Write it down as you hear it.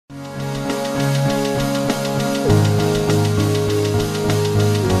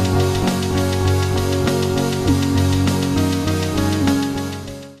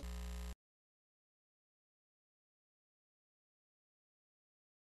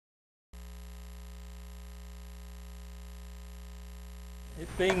It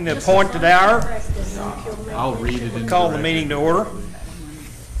being the appointed hour, I'll read it. we call the meeting to order.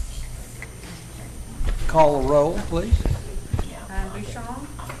 Call the roll, please. Bouchon,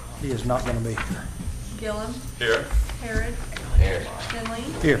 He is not going to be here. Gillum, Here. Harrod, Finley,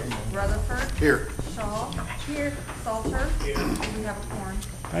 Here. Rutherford, Here. Shaw, here, Salter. We have a quorum.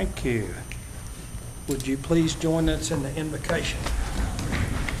 Thank you. Would you please join us in the invocation?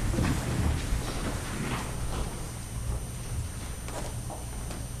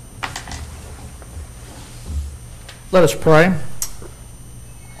 Let us pray.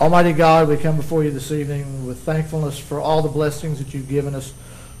 Almighty God, we come before you this evening with thankfulness for all the blessings that you've given us.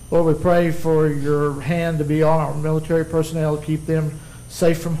 Lord, we pray for your hand to be on our military personnel, keep them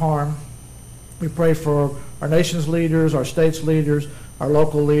safe from harm. We pray for our nation's leaders, our state's leaders, our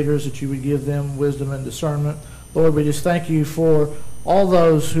local leaders, that you would give them wisdom and discernment. Lord, we just thank you for all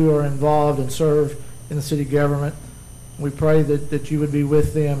those who are involved and serve in the city government. We pray that you would be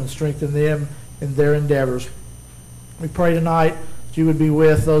with them and strengthen them in their endeavors. We pray tonight that you would be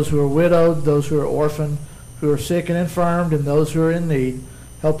with those who are widowed, those who are orphaned, who are sick and infirmed, and those who are in need.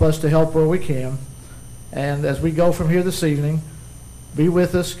 Help us to help where we can. And as we go from here this evening, be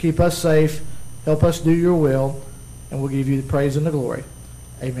with us, keep us safe, help us do your will, and we'll give you the praise and the glory.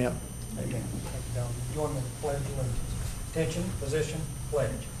 Amen. Amen. Join me in the pledge of allegiance. Attention, position, pledge.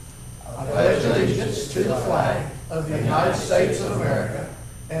 I pledge allegiance to the flag of the United States of America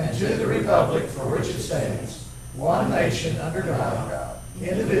and to the republic for which it stands, one nation under God,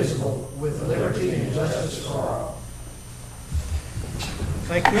 indivisible, with liberty and justice for all.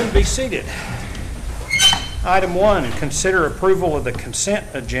 Thank you, and be seated. Item 1, consider approval of the consent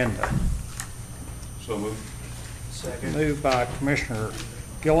agenda. So moved. Second. Moved by Commissioner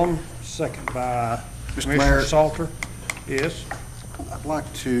Gillum, second by Mr. Commissioner Mayor. Salter. Yes. I'd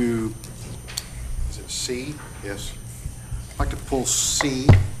like to, is it C? Yes. I'd like to pull C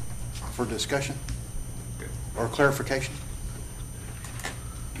for discussion or clarification.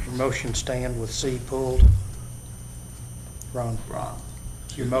 Your motion stand with C pulled. Ron?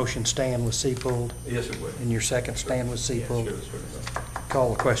 Your motion stand with C pulled, Yes, it would. and your second stand with C pulled. Sure, that's what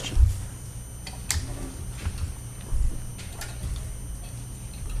Call the question.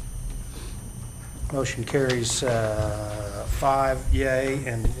 Motion carries 5 yea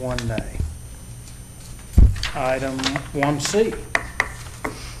and 1 nay. Item 1C.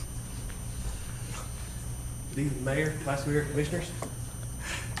 Good evening, Mayor, Vice Mayor, Commissioners.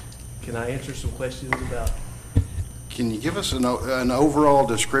 Can I answer some questions about? Can you give us an overall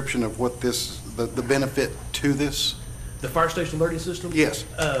description of what this, the benefit to this? The fire station alerting system? Yes.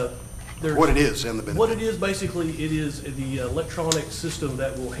 There's- What it is and the benefit? What it is, basically, it is the electronic system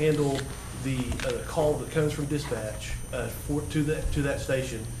that will handle the call that comes from dispatch to that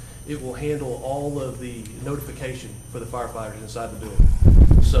station. It will handle all of the notification for the firefighters inside the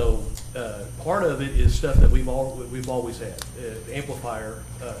building. So part of it is stuff that we've always had. Amplifier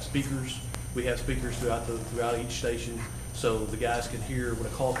speakers. We have speakers throughout each station, so the guys can hear when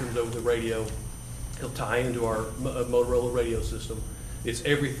a call comes over the radio. It'll tie into our Motorola radio system. It's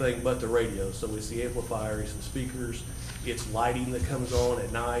everything but the radio. So it's the amplifier, it's the speakers, it's lighting that comes on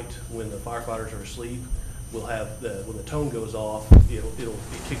at night when the firefighters are asleep. We'll have when the tone goes off, it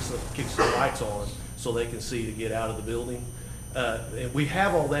kicks the lights on so they can see to get out of the building. And we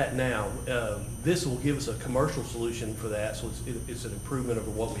have all that now. This will give us a commercial solution for that, so it's an improvement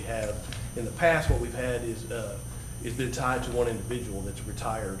over what we have. In the past, what we've had is been tied to one individual that's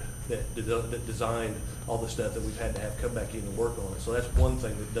retired that designed all the stuff that we've had to have come back in and work on it. So that's one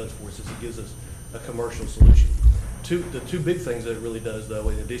thing that it does for us, is it gives us a commercial solution. The two big things that it really does, though,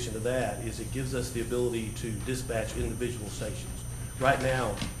 in addition to that, is it gives us the ability to dispatch individual stations. Right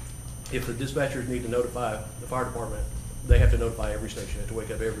now, if the dispatchers need to notify the fire department, they have to notify every station. They have to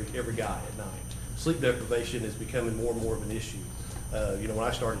wake up every guy at night. Sleep deprivation is becoming more and more of an issue. When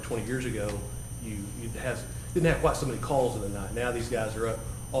I started 20 years ago, you didn't have quite so many calls in the night. Now these guys are up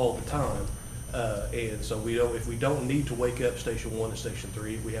all the time, and so if we don't need to wake up Station 1 and Station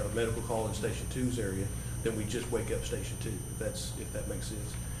 3, if we have a medical call in Station 2's area, then we just wake up Station 2. If that makes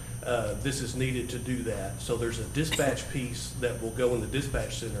sense. This is needed to do that. So there's a dispatch piece that will go in the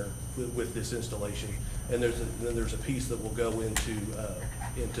dispatch center with this installation, and then there's a piece that will go into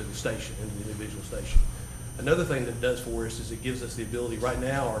the station, into the individual station. Another thing that it does for us is it gives us the ability. Right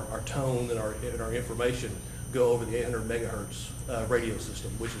now, our tone and our information go over the 800 megahertz radio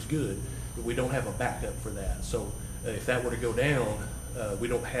system, which is good, but we don't have a backup for that. So if that were to go down, we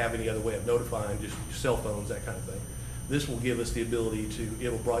don't have any other way of notifying, just cell phones, that kind of thing. This will give us the ability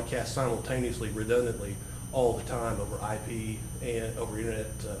it'll broadcast simultaneously, redundantly, all the time over IP and over internet,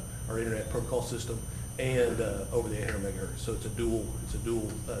 our internet protocol system, and over the 800 megahertz. So it's a dual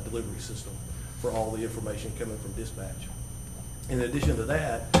delivery system for all the information coming from dispatch. In addition to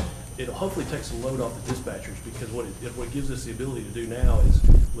that, it'll hopefully take some load off the dispatchers, because what it gives us the ability to do now is,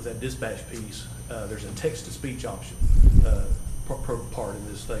 with that dispatch piece, there's a text-to-speech option part in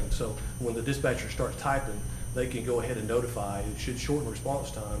this thing. So when the dispatcher starts typing, they can go ahead and notify. It should shorten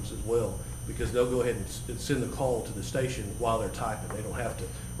response times as well, because they'll go ahead and send the call to the station while they're typing. They don't have to,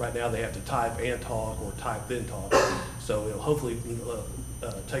 right now they have to type and talk, or type then talk. So it'll hopefully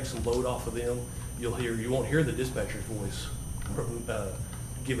take some load off of them. You won't hear the dispatcher's voice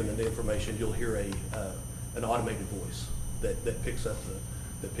giving them the information. You'll hear an automated voice that picks up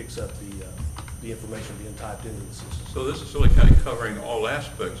the information being typed into the system. So this is really kind of covering all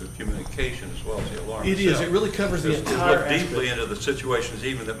aspects of communication as well as the alarm It itself. is. It really covers the Just to entire look deeply aspect. into the situations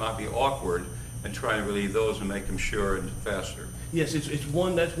even that might be awkward, and try and relieve those and make them sure and faster. Yes, it's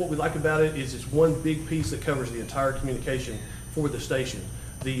one, that's what we like about it, is it's one big piece that covers the entire communication for the station.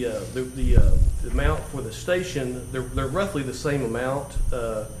 The amount for the station, they're roughly the same amount.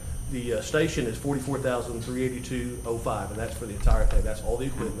 The station is $44,382.05, and that's for the entire thing. That's all the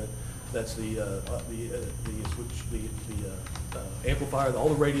equipment. That's the switch, the amplifier, all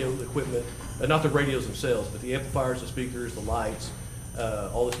the radio equipment, not the radios themselves, but the amplifiers, the speakers, the lights,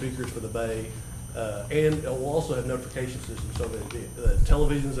 all the speakers for the bay, and we'll also have notification systems. So that the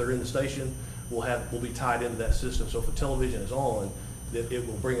televisions that are in the station will be tied into that system. So if the television is on, it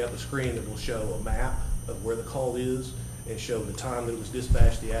will bring up a screen that will show a map of where the call is, and show the time that it was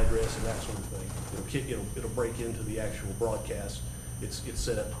dispatched, the address, and that sort of thing. It'll break into the actual broadcast. It's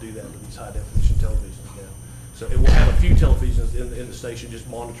set up to do that with these high definition televisions now. So it will have a few televisions in the station, just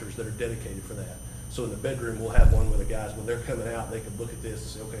monitors that are dedicated for that. So in the bedroom, we'll have one where the guys, when they're coming out, they can look at this and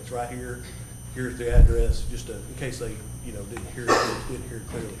say, okay, it's right here. Here's the address, just in case they, didn't hear it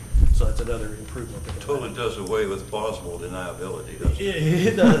clearly. So that's another improvement. Totally does away with plausible deniability, doesn't it?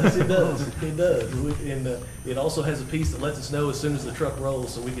 It does. It does. And it also has a piece that lets us know as soon as the truck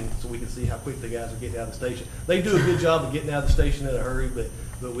rolls, so we can see how quick the guys are getting out of the station. They do a good job of getting out of the station in a hurry, but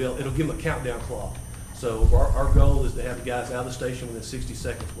it'll give them a countdown clock. So our goal is to have the guys out of the station within 60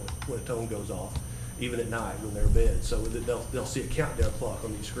 seconds when a tone goes off, even at night when they're in bed. So they'll see a countdown clock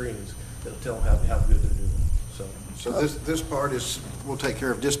on these screens that'll tell them how good they're doing. So this part we'll take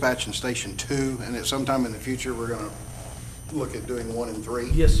care of dispatch in Station 2, and at some time in the future, we're going to look at doing 1 and 3?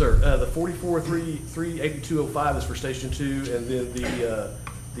 Yes, sir. The 44,382.05 is for Station 2, and then the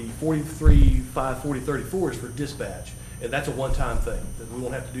 43,540.34 is for dispatch. And that's a one-time thing. We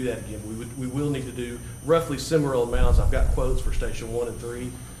won't have to do that again. We will need to do roughly similar amounts. I've got quotes for Station 1 and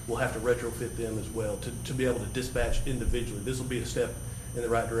 3. We'll have to retrofit them as well to be able to dispatch individually. This will be a step in the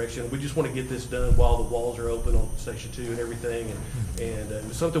right direction. We just want to get this done while the walls are open on Station 2 and everything. And it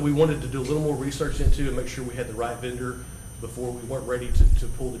was something we wanted to do a little more research into and make sure we had the right vendor before we weren't ready to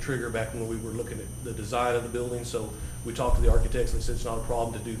pull the trigger back when we were looking at the design of the building. So we talked to the architects and they said it's not a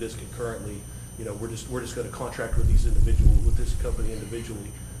problem to do this concurrently. We're just going to contract with this company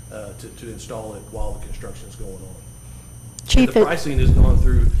individually to install it while the construction is going on. Chief, And the pricing has gone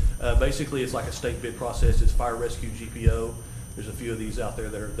through, basically it's like a state bid process. It's fire rescue GPO. There's a few of these out there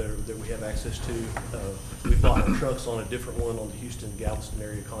that we have access to. We bought our trucks on a different one on the Houston Galveston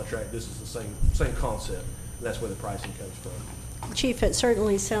area contract. This is the same concept. And that's where the pricing comes from. Chief, it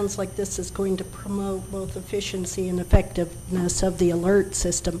certainly sounds like this is going to promote both efficiency and effectiveness of the alert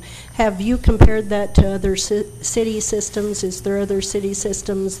system. Have you compared that to other city systems? Is there other city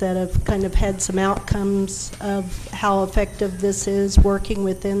systems that have kind of had some outcomes of how effective this is working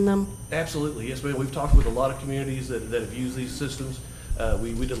within them? Absolutely, yes, ma'am. We've talked with a lot of communities that have used these systems.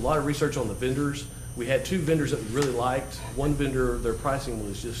 We did a lot of research on the vendors. We had 2 vendors that we really liked. One vendor, their pricing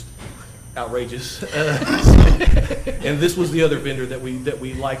was just outrageous, and this was the other vendor that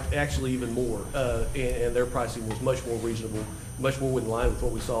we liked actually even more, and their pricing was much more reasonable, much more in line with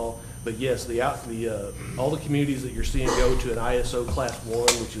what we saw. But yes, all the communities that you're seeing go to an ISO Class 1,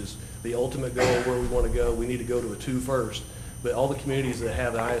 which is the ultimate goal where we want to go. We need to go to a 2 first. But all the communities that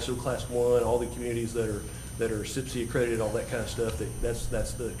have an ISO Class 1, all the communities that are SIPC accredited, all that kind of stuff, that's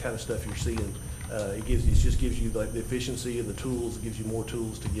the kind of stuff you're seeing. It just gives you the efficiency of the tools. It gives you more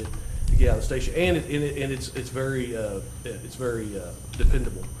tools to get out of the station, and it's very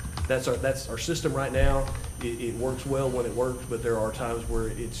dependable. That's our system right now. It works well when it works, but there are times where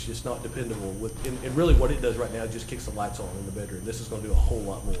it's just not dependable. And really, what it does right now, it just kicks the lights on in the bedroom. This is going to do a whole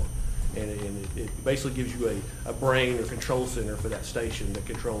lot more. And it basically gives you a brain or control center for that station that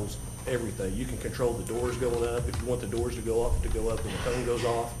controls everything. You can control the doors going up. If you want the doors to go up when the phone goes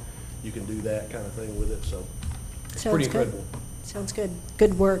off, you can do that kind of thing with it. So it's pretty incredible. Sounds good.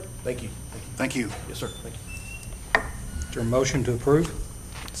 Good work. Thank you. Thank you. Yes, sir. Thank you. Is there a motion to approve?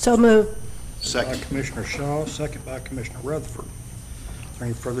 So moved. Second. By Commissioner Shaw, second by Commissioner Rutherford. Is there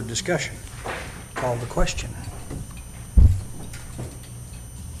any further discussion? Call the question.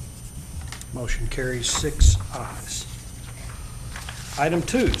 Motion carries 6 ayes. Item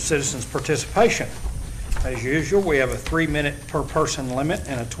 2, citizens' participation. As usual, we have a 3-minute per person limit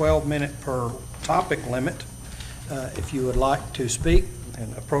and a 12-minute per topic limit. If you would like to speak,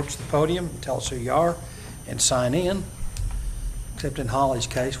 and approach the podium, tell us who you are, and sign in. Except in Holly's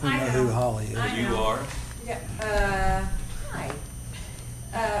case, we know who Holly is. You are? Yeah, hi.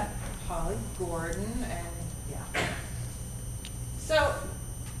 Holly Gordon, and, yeah. So,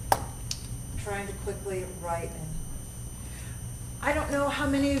 trying to quickly write, and I don't know how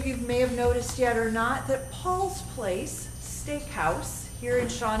many of you may have noticed yet or not, that Paul's Place Steakhouse here in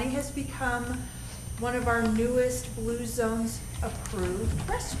Shawnee has become one of our newest Blue Zones approved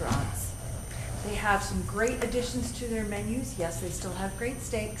restaurants. They have some great additions to their menus. Yes, they still have great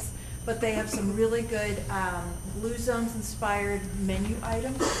steaks, but they have some really good Blue Zones inspired menu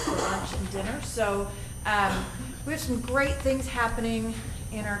items for lunch and dinner. So we have some great things happening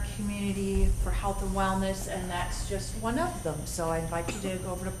in our community for health and wellness, and that's just one of them. So I invite you to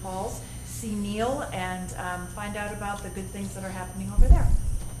go over to Paul's, see Neil, and find out about the good things that are happening over there.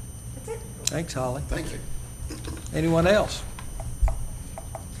 That's it. Thanks, Holly. Thank you. Anyone else?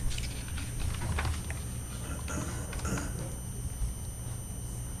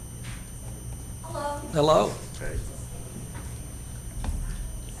 Hello. Hello?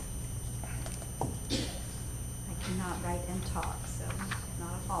 I cannot write and talk, so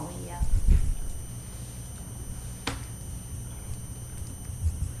not a Holly yet.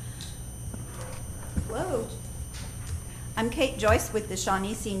 Hello. I'm Kate Joyce with the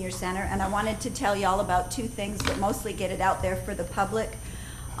Shawnee Senior Center, and I wanted to tell y'all about 2 things, but mostly get it out there for the public.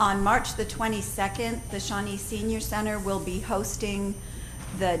 On March the 22nd, the Shawnee Senior Center will be hosting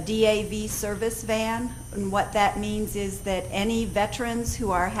the DAV service van, and what that means is that any veterans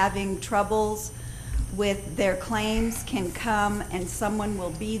who are having troubles with their claims can come, and someone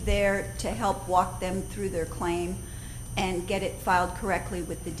will be there to help walk them through their claim and get it filed correctly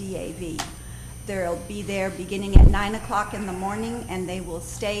with the DAV. They'll be there beginning at 9 o'clock in the morning, and they will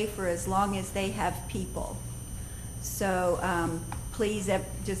stay for as long as they have people. So please, if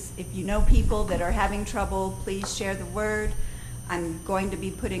you know people that are having trouble, please share the word. I'm going to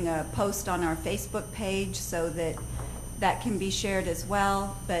be putting a post on our Facebook page so that that can be shared as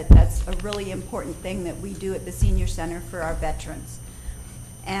well, but that's a really important thing that we do at the Senior Center for our veterans.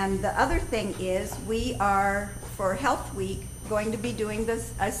 And the other thing is, we are, for Health Week, going to be doing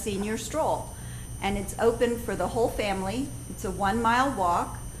a senior stroll. And it's open for the whole family. It's a 1-mile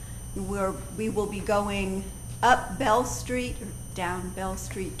walk. We will be going up Bell Street, or down Bell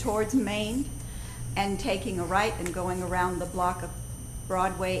Street towards Main, and taking a right and going around the block of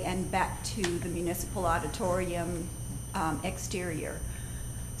Broadway and back to the Municipal Auditorium exterior.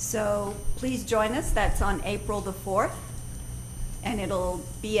 So please join us. That's on April the 4th. And it'll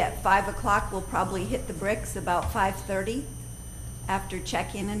be at 5 o'clock. We'll probably hit the bricks about 5:30 after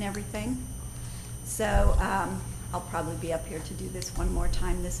check-in and everything. So I'll probably be up here to do this one more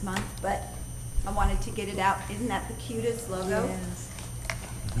time this month, but I wanted to get it out. Isn't that the cutest logo? Yes.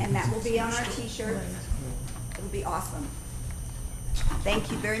 And that will be on our t-shirt. It'll be awesome.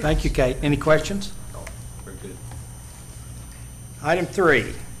 Thank you very much. Thank you, Kate. Any questions? Very good. Item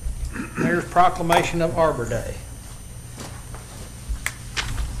 3, Mayor's Proclamation of Arbor Day.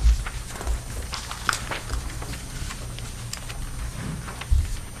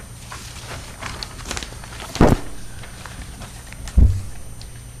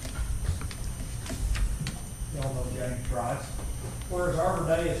 Y'all know James Rice. Whereas Arbor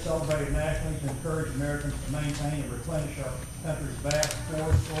Day is celebrated nationally to encourage Americans to maintain and replenish our country's vast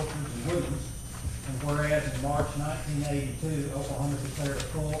forests, orchards, and woodlands. And whereas in March 1982, Oklahoma declared a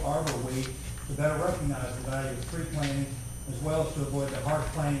full Arbor Week to better recognize the value of tree planting, as well as to avoid the harsh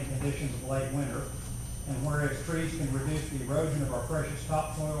planting conditions of late winter. And whereas trees can reduce the erosion of our precious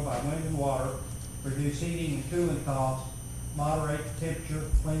topsoil by wind and water, reduce heating and cooling costs, moderate the temperature,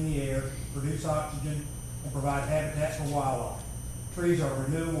 clean the air, produce oxygen, and provide habitat for wildlife. Trees are a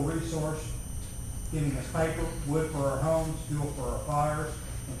renewable resource, giving us paper, wood for our homes, fuel for our fires,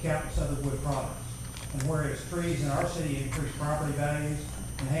 and countless other wood products. And whereas trees in our city increase property values,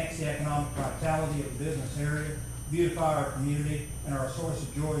 enhance the economic vitality of the business area, beautify our community, and are a source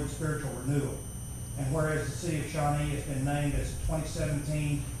of joy and spiritual renewal. And whereas the city of Shawnee has been named as the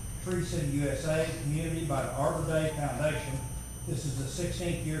 2017 Tree City USA community by the Arbor Day Foundation, this is the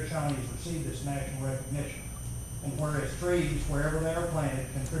 16th year Shawnee has received this national recognition. and whereas trees, wherever they are planted,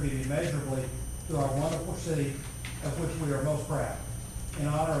 contribute immeasurably to our wonderful city, of which we are most proud. In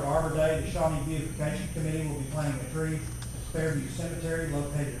honor of Arbor Day, the Shawnee Beautification Committee will be planting a tree at Fairview Cemetery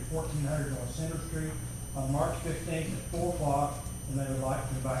located at 1400 North Center Street on March 15th at 4 o'clock, and they would like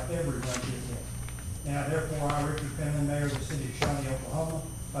to invite everyone to attend. Now therefore, I, Richard Finley, Mayor of the City of Shawnee, Oklahoma,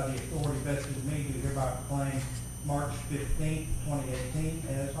 by the authority vested in me, do hereby proclaim March 15th, 2018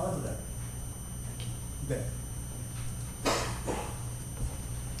 as Arbor Day. You bet.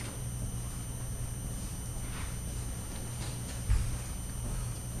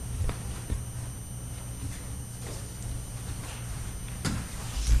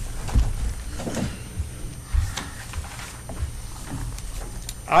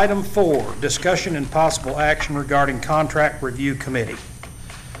 Item 4, discussion and possible action regarding contract review committee.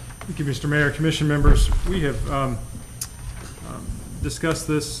 Thank you, Mr. Mayor, Commission members. We have discussed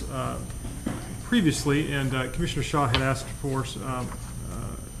this previously, and Commissioner Shaw had asked for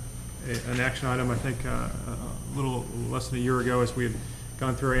an action item, I think, a little less than a year ago as we had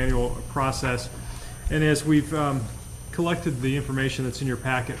gone through our annual process. And as we've collected the information that's in your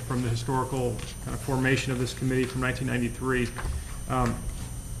packet from the historical kind of formation of this committee from 1993,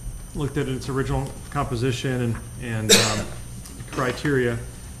 looked at its original composition and criteria,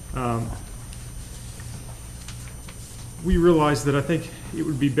 we realized that I think it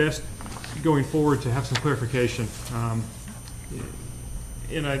would be best going forward to have some clarification.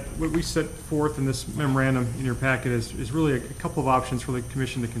 And what we set forth in this memorandum in your packet is really a couple of options for the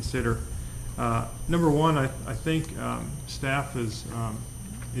Commission to consider. Number one, I think staff is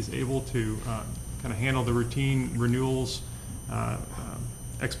able to kind of handle the routine renewals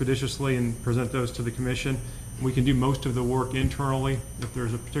expeditiously and present those to the Commission. We can do most of the work internally. If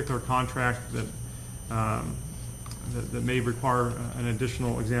there's a particular contract that that may require an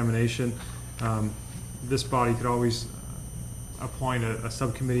additional examination, this body could always appoint a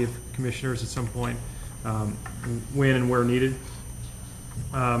subcommittee of commissioners at some point when and where needed.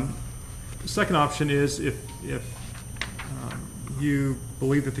 The second option is if you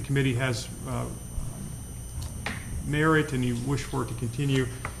believe that the committee has merit and you wish for it to continue,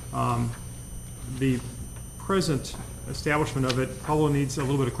 the present establishment of it probably needs a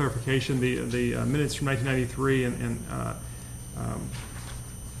little bit of clarification. The minutes from 1993 and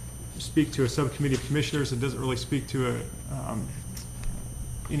speak to a subcommittee of commissioners. It doesn't really speak to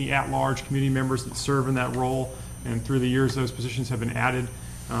any at-large community members that serve in that role, and through the years those positions have been added,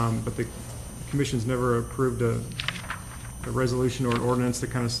 but the Commission's never approved a resolution or an ordinance that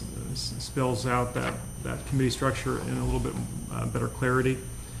kind of spells out that committee structure in a little bit better clarity.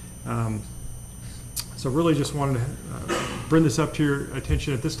 So really just wanted to bring this up to your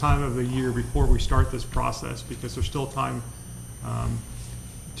attention at this time of the year before we start this process, because there's still time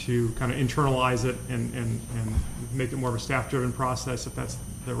to kind of internalize it and make it more of a staff-driven process if that's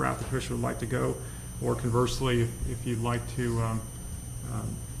the route the Commission would like to go, or conversely, if you'd like to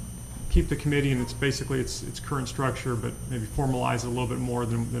keep the committee in its current structure, but maybe formalize it a little bit more,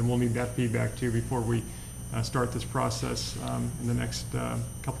 then we'll need that feedback too before we start this process in the next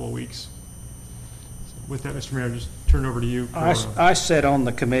couple of weeks. So with that, Mr. Mayor, I'll just turn it over to you. I sat on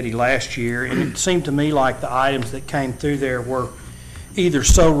the committee last year, and it seemed to me like the items that came through there were either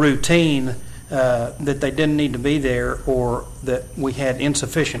so routine that they didn't need to be there, or that we had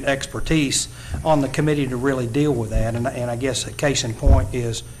insufficient expertise on the committee to really deal with that. And I guess a case in point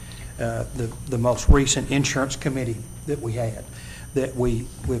is the most recent insurance committee that we had, that we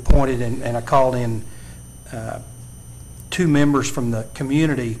appointed, and I called in 2 members from the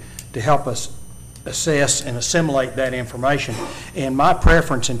community to help us assess and assimilate that information. And my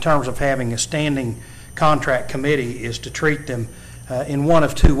preference in terms of having a standing contract committee is to treat them in one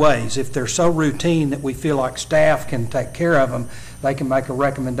of 2 ways. If they're so routine that we feel like staff can take care of them, they can make a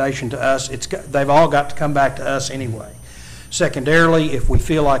recommendation to us. They've all got to come back to us anyway. Secondarily, if we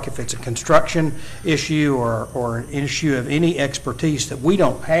feel like if it's a construction issue or an issue of any expertise that we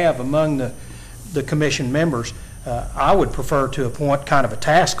don't have among the commission members, I would prefer to appoint kind of a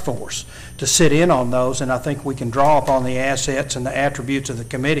task force to sit in on those, and I think we can draw upon the assets and the attributes of the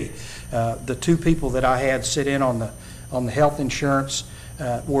committee. The 2 people that I had sit in on the health insurance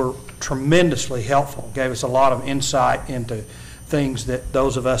were tremendously helpful, gave us a lot of insight into things that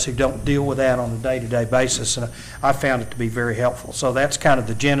those of us who don't deal with that on a day-to-day basis, and I found it to be very helpful. So that's kind of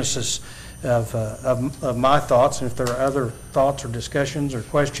the genesis of my thoughts, and if there are other thoughts or discussions or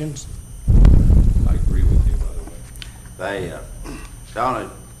questions. I agree with you, by the way. The only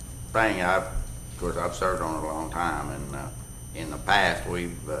thing of course, I've served on it a long time, and in the past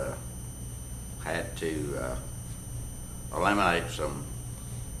we've had to eliminate some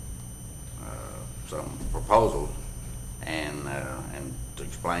proposals and to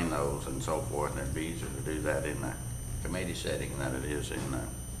explain those and so forth, and it'd be easier to do that in a committee setting than it is and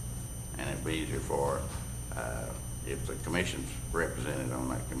it'd be easier for, if the commission's represented on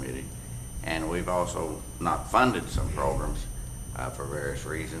that committee. And we've also not funded some programs, for various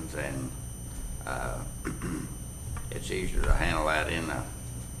reasons, and, it's easier to handle that in a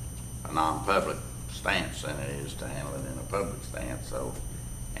non-public stance than it is to handle it in a public stance. So,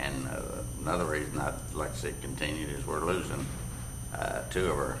 and another reason I'd like to see it continued is we're losing two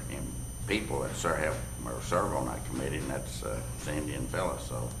of our people that serve on that committee, and that's Cindy and Phyllis.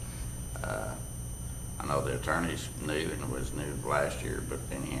 So I know the attorney's new, and it was new last year, but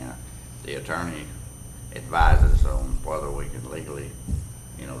anyhow, the attorney advises on whether we can legally,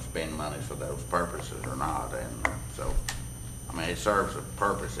 spend money for those purposes or not. And so, I mean, it serves a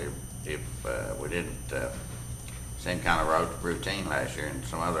purpose. If we didn't, same kind of routine last year, and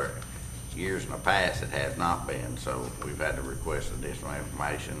some other years in the past it has not been. So we've had to request additional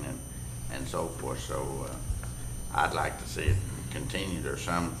information and so forth. So I'd like to see it continued or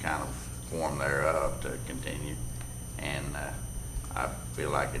some kind of form thereof to continue. And I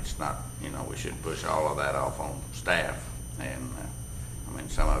feel like it's not, we should push all of that off on staff. And I mean,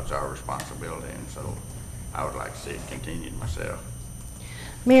 some of it's our responsibility, and so I would like to see it continued myself.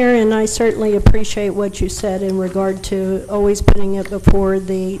 Mayor, and I certainly appreciate what you said in regard to always putting it before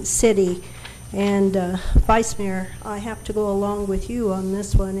the city. And Vice Mayor, I have to go along with you on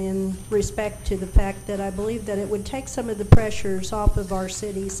this one in respect to the fact that I believe that it would take some of the pressures off of our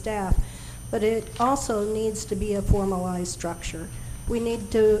city staff, but it also needs to be a formalized structure. We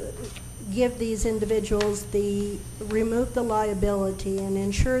need to give these individuals remove the liability and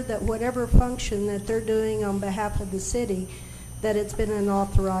ensure that whatever function that they're doing on behalf of the city, that it's been an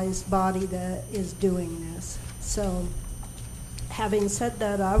authorized body that is doing this. So having said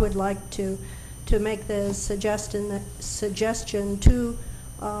that, I would like to make the suggestion to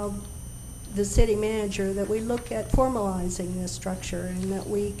the city manager that we look at formalizing this structure and that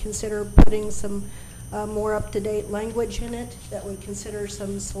we consider putting some more up-to-date language in it, that we consider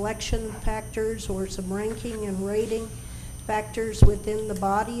some selection factors or some ranking and rating factors within the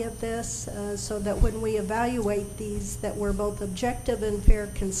body of this, so that when we evaluate these, that we're both objective and fair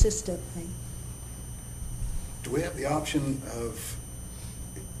consistently. Do we have the option of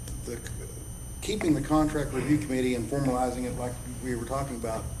keeping the contract review committee and formalizing it like we were talking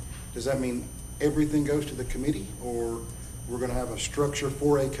about? Does that mean everything goes to the committee, or we're going to have a structure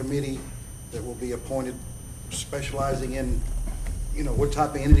for a committee that will be appointed specializing in, what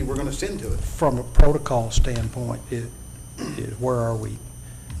type of entity we're going to send to it? From a protocol standpoint, where are we?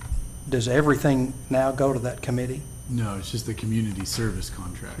 Does everything now go to that committee? No, it's just the community service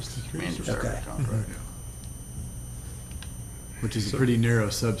contract, Community service Okay. contract. which is a pretty narrow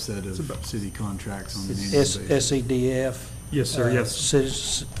subset of city contracts on an annual basis. SEDF? Yes, sir, yes.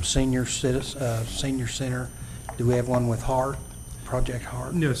 Senior Center. Do we have one with HART, Project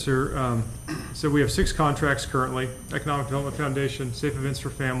HART? No, sir. So we have 6 contracts currently: Economic Development Foundation, Safe Events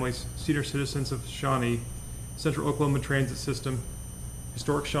for Families, Senior Citizens of Shawnee, Central Oklahoma Transit System,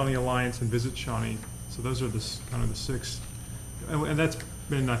 Historic Shawnee Alliance, and Visit Shawnee. So those are kind of the 6. And that's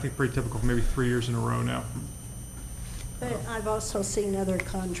been, I think, pretty typical for maybe 3 years in a row now. But I've also seen other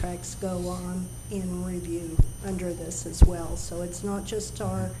contracts go on in review under this as well. So it's not just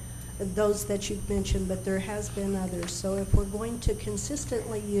those that you've mentioned, but there has been others. So if we're going to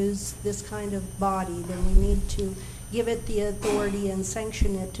consistently use this kind of body, then we need to give it the authority and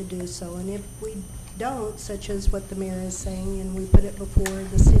sanction it to do so. And if we don't, such as what the mayor is saying, and we put it before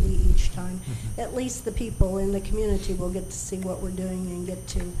the city each time, at least the people in the community will get to see what we're doing and get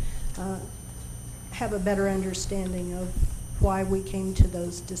to have a better understanding of why we came to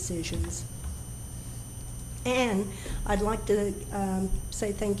those decisions. And I'd like to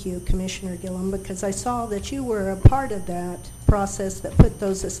say thank you, Commissioner Gillum, because I saw that you were a part of that process that put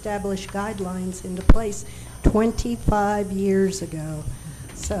those established guidelines into place 25 years ago.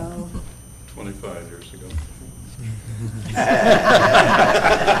 So 25 years ago.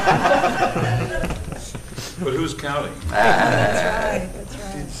 But who's counting? that's right, that's I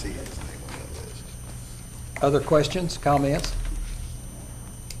did right. see his name on that list. Other questions, comments?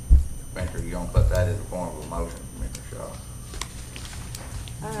 Commissioner, you gonna put that in the form of a motion, Commissioner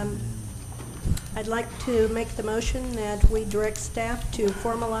Shaw? I'd like to make the motion that we direct staff to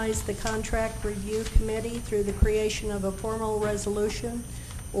formalize the contract review committee through the creation of a formal resolution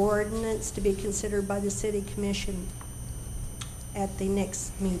or ordinance to be considered by the city commission at the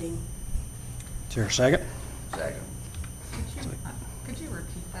next meeting. Is there a second? Second. Could you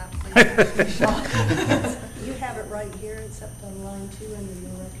repeat that, please? You have it right here, except on line 2 under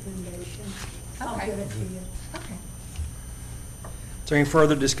your recommendation. I'll Okay. give it to you. Okay. there any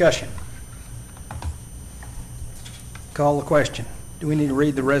further discussion? Call the question. Do we need to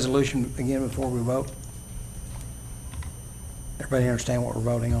read the resolution again before we vote? Everybody understand what we're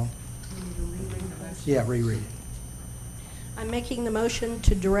voting on? Yeah, reread it. I'm making the motion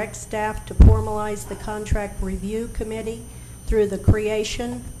to direct staff to formalize the contract review committee through the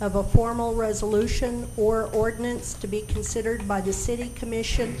creation of a formal resolution or ordinance to be considered by the city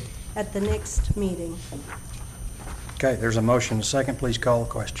commission at the next meeting. Okay, there's a motion and a second. Please call the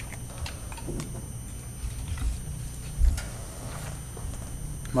question.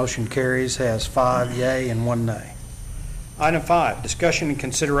 Motion carries, has 5 yea and 1 nay. Item 5, discussion and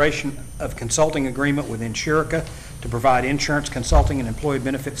consideration of consulting agreement with Insurica to provide insurance consulting and employee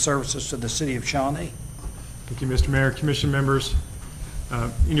benefit services to the city of Shawnee. Thank you, Mr. Mayor, Commission members.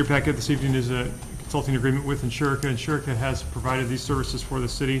 In your packet this evening is a consulting agreement with Insurica. Insurica has provided these services for the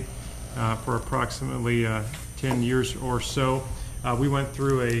city for approximately 10 years or so. We went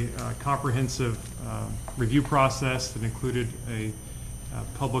through a comprehensive review process that included a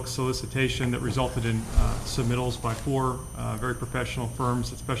public solicitation that resulted in submittals by 4 very professional firms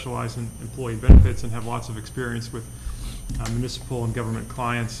that specialize in employee benefits and have lots of experience with municipal and government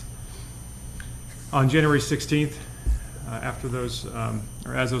clients. On January 16th, after those,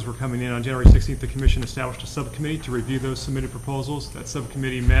 or as those were coming in, on January 16th, the Commission established a subcommittee to review those submitted proposals. That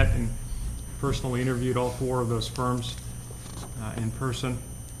subcommittee met and personally interviewed all 4 of those firms in person.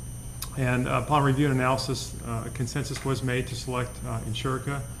 And upon review and analysis, a consensus was made to select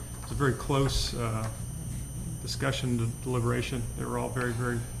Insurica. It's a very close discussion, deliberation. They were all very,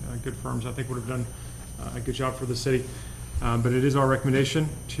 very good firms. I think would have done a good job for the city. But it is our recommendation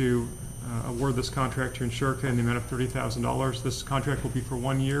to award this contract to Insurica in the amount of $30,000. This contract will be for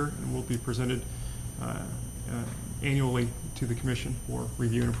 1 year and will be presented annually to the Commission for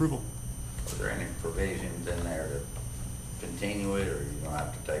review and approval. Are there any provisions in there to continue it, or you don't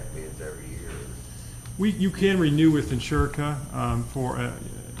have to take bids every year? You can renew with Insurica for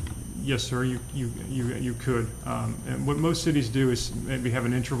yes, sir. You could. And what most cities do is maybe have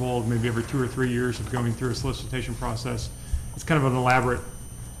an interval of maybe every 2 or 3 years of going through a solicitation process. It's kind of an elaborate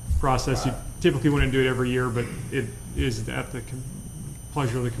process. Right. You typically wouldn't do it every year, but it is at the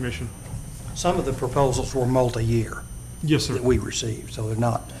pleasure of the Commission. Some of the proposals were multi-year. Yes, sir. That we received, so they're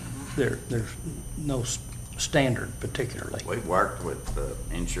not. There's no standard particularly. We worked with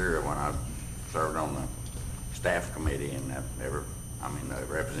Insura when I served on the staff committee, and the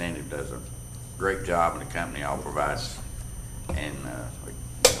representative does a great job, and the company all provides. And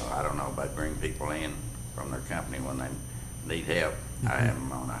I don't know about bringing people in from their company when they need help. Mm-hmm. I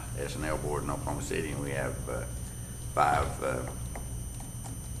am on a S&L board in Oklahoma City, and we have 5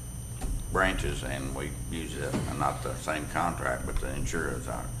 branches, and we use not the same contract, but the Insura is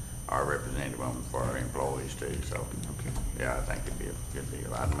our representative on for our employees too. So, okay. Yeah, I think it'd be a good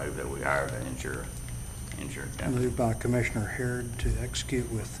deal. I'd move that we hire the insurance company. Moved by Commissioner Harrod to execute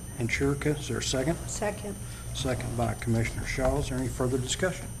with Insurica. Is there a second? Second. Second by Commissioner Shaw. Is there any further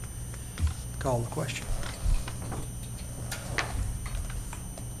discussion? Call the question.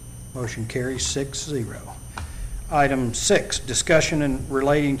 Motion carries 6-0. Item 6, discussion and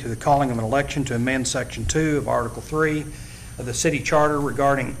relating to the calling of an election to amend Section 2 of Article 3 of the City Charter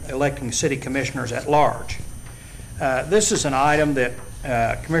regarding electing city commissioners at large. This is an item that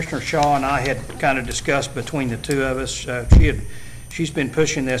Commissioner Shaw and I had kind of discussed between the two of us. She's been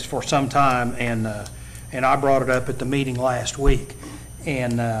pushing this for some time, and I brought it up at the meeting last week.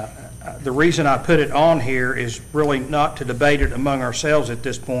 And the reason I put it on here is really not to debate it among ourselves at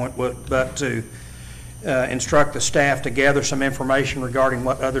this point, but to instruct the staff to gather some information regarding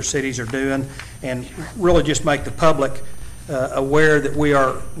what other cities are doing, and really just make the public aware that we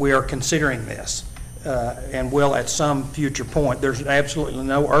are considering this, and will at some future point. There's absolutely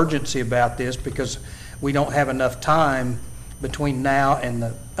no urgency about this because we don't have enough time between now and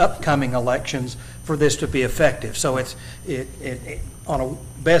the upcoming elections for this to be effective. So it's on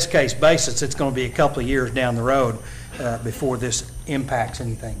a best case basis, it's going to be a couple of years down the road before this impacts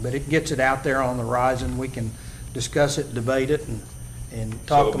anything. But it gets it out there on the horizon. We can discuss it, debate it, and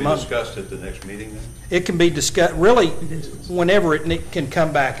talk among. So it'll be discussed at the next meeting then? It can be discussed, really, whenever it can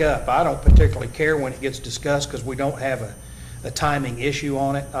come back up. I don't particularly care when it gets discussed because we don't have a timing issue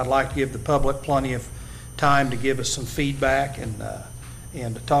on it. I'd like to give the public plenty of time to give us some feedback and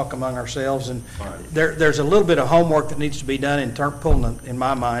to talk among ourselves. And there's a little bit of homework that needs to be done in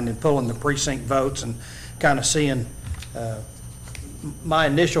my mind, pulling the precinct votes and kind of seeing. My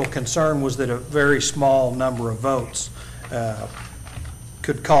initial concern was that a very small number of votes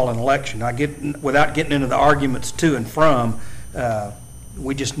could call an election. Without getting into the arguments to and from,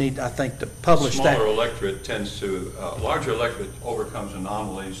 we just need, I think, the public Smaller staff. electorate tends to, larger electorate overcomes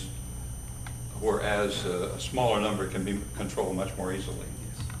anomalies, whereas a smaller number can be controlled much more easily.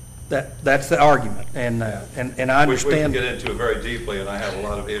 That's the argument, and I Which we can understand. get into very deeply, and I have a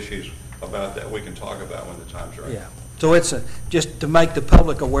lot of issues about that we can talk about when the time's right. Yeah, so it's just to make the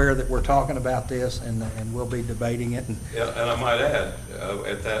public aware that we're talking about this, and we'll be debating it. Yeah, and I might add,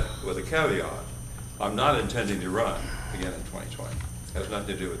 at that, with a caveat, I'm not intending to run again in 2020. Has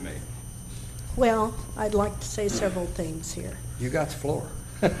nothing to do with me. Well, I'd like to say several things here. You got the floor.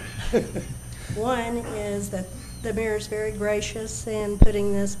 One is that the mayor is very gracious in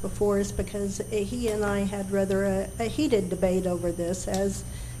putting this before us, because he and I had rather a heated debate over this, as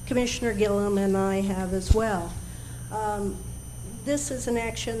Commissioner Gillum and I have as well. This is an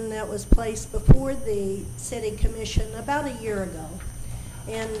action that was placed before the City Commission about a year ago,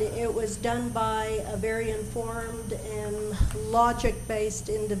 and it was done by a very informed and logic-based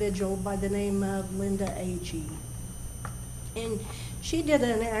individual by the name of Linda Agee. And she did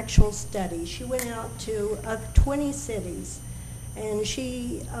an actual study. She went out to 20 cities, and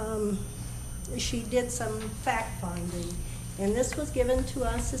she did some fact-finding. And this was given to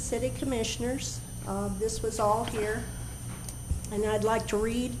us as city commissioners. This was all here. And I'd like to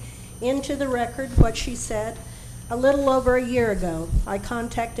read into the record what she said. A little over a year ago, I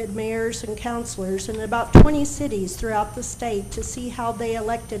contacted mayors and councilors in about 20 cities throughout the state to see how they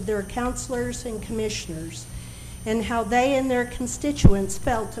elected their councilors and commissioners, and how they and their constituents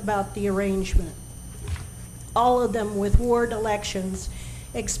felt about the arrangement. All of them with ward elections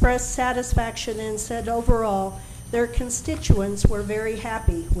expressed satisfaction and said overall their constituents were very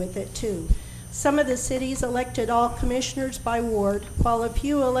happy with it too. Some of the cities elected all commissioners by ward, while a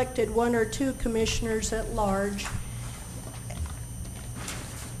few elected 1 or 2 commissioners at large,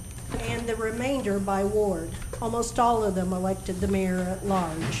 and the remainder by ward. Almost all of them elected the mayor at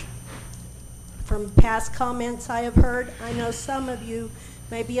large. From past comments I have heard, I know some of you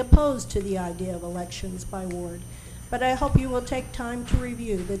may be opposed to the idea of elections by ward, but I hope you will take time to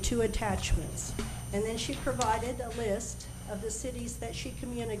review the 2 attachments. And then she provided a list of the cities that she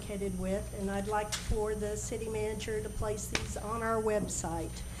communicated with, and I'd like for the city manager to place these on our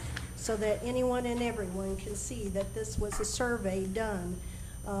website so that anyone and everyone can see that this was a survey done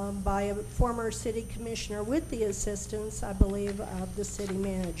by a former city commissioner with the assistance, I believe, of the city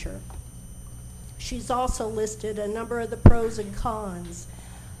manager. She's also listed a number of the pros and cons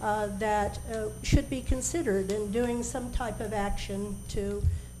that should be considered in doing some type of action to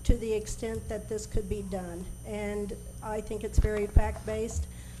the extent that this could be done. And I think it's very fact-based.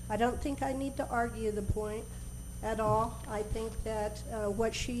 I don't think I need to argue the point at all. I think that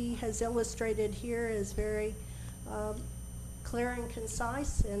what she has illustrated here is very clear and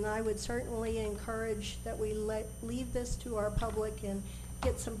concise, and I would certainly encourage that we leave this to our public and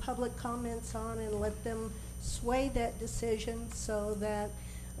get some public comments on and let them sway that decision, so that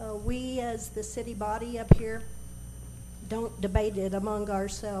we as the city body up here don't debate it among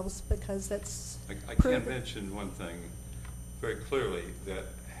ourselves, because that's I can't mention one thing very clearly, that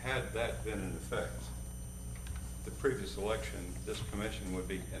had that been in effect, the previous election, this commission would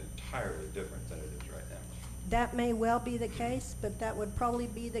be entirely different than it is right now. That may well be the case, but that would probably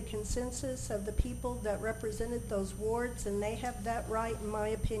be the consensus of the people that represented those wards, and they have that right, in my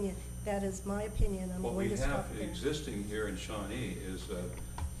opinion. That is my opinion. I'm What going we to stop have there. existing here in Shawnee is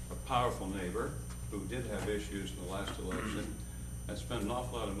a powerful neighbor who did have issues in the last election and spent an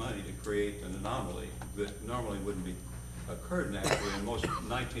awful lot of money to create an anomaly that normally wouldn't be occurred naturally in most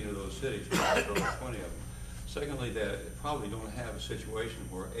 19 of those cities, probably over 20 of them. Secondly, that probably don't have a situation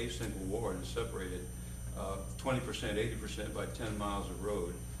where a single ward is separated 20%, 80% by 10 miles of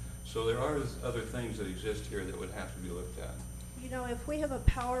road. So there are other things that exist here that would have to be looked at. You know, if we have a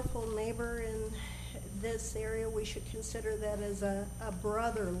powerful neighbor in this area, we should consider that as a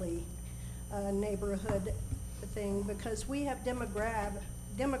brotherly neighborhood thing, because we have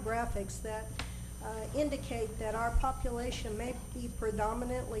demographics that indicate that our population may be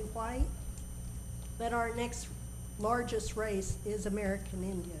predominantly white, but our next largest race is American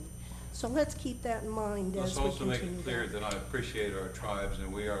Indian. So let's keep that in mind as we Let's also continue. make it clear that I appreciate our tribes,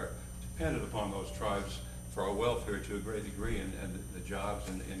 and we are dependent upon those tribes for our welfare to a great degree, and the jobs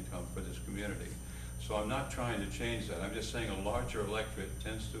and income for this community. So I'm not trying to change that. I'm just saying a larger electorate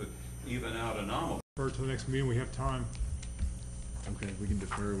tends to even out anomalies. Defer to the next meeting, we have time. Okay, we can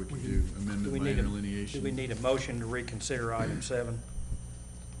defer, we can do amendment by interlineation. Do we need a motion to reconsider item 7?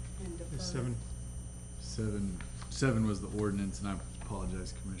 Is 7, Seven was the ordinance, and I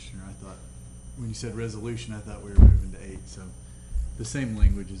apologize, Commissioner. I thought, when you said resolution, I thought we were moving to 8, so the same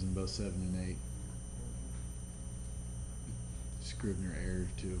language is in both 7 and 8. Just Scrivener error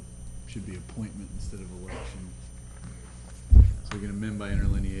to, should be appointment instead of election. So we can amend by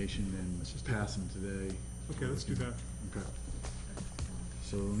interlineation and pass them today. Okay, let's do that. Okay.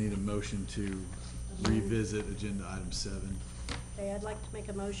 So we'll need a motion to revisit agenda item 7. Okay, I'd like to make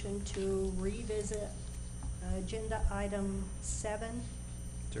a motion to revisit agenda item 7.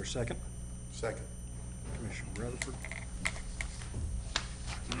 Is there a second? Second. Commissioner Rutherford.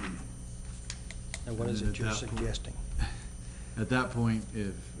 And what is And it then you're at that point- suggesting? At that point,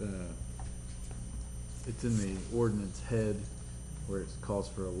 if it's in the ordinance head where it calls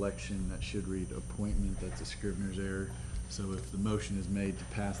for election, that should read appointment. That's a Scrivener's error. So if the motion is made to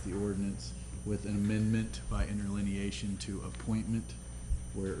pass the ordinance with an amendment by interlineation to appointment,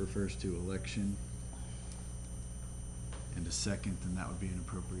 where it refers to election, and a second, then that would be an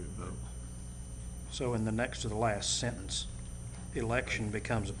appropriate vote. So in the next to the last sentence, election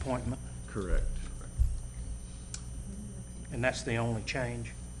becomes appointment, Correct. and that's the only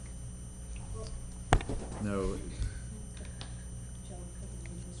change? No, Joe, couldn't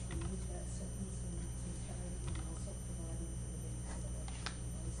we just remove that sentence in its entirety and also providing for the dates of election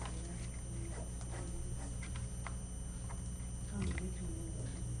of vice mayor? We can amend the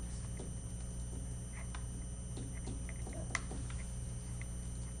ordinance.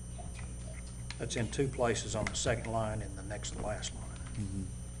 That's in two places on the second line and the next to the last line.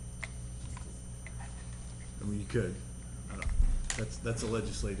 I mean, you could. That's a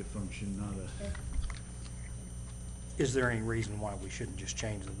legislative function, not a. Is there any reason why we shouldn't just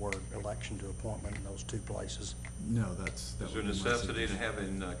change the word election to appointment in those two places? No, that's. that Is there would be my necessity to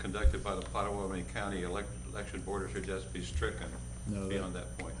suggestion. having conducted by the Potawatomi County election board, or should just be stricken No, beyond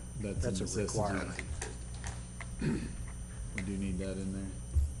that point? That's That's a a necessity. requirement. We do need that in there.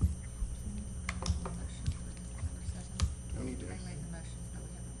 We need to, Okay.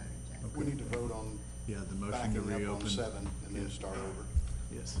 we need to vote on Yeah, the motion backing to up on reopen. 7 and then Yeah. start over.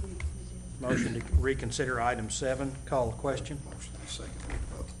 Yes. Motion to reconsider item 7, call the question. Motion and second, we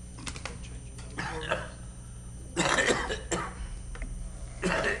vote.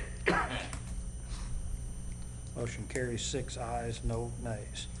 Motion carries 6 ayes, no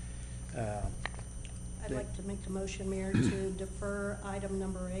nays. I'd like to make a motion, Mayor, to defer item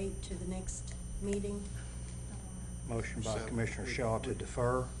number 8 to the next meeting. Motion by 7. Commissioner Shaw to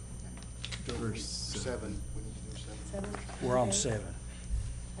defer. First, 7, we need to do 7. 7? We're on Okay. 7.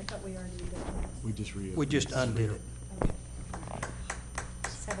 I thought we already did We just reopened. We just undid it. that. Okay.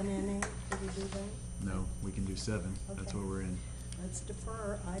 7 and 8, did we do that? No, we can do 7. That's Okay. what we're in. Let's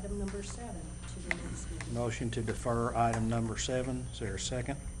defer item number 7 to the next meeting. Motion to defer item number 7. Is there a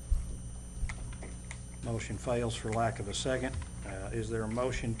second? Motion fails for lack of a second. Is there a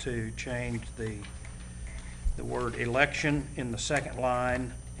motion to change the word election in the second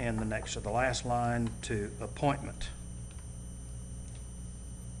line and the next to the last line to appointment?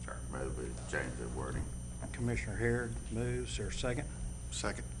 Move we change the wording. Commissioner Harrod moves. Is there a second?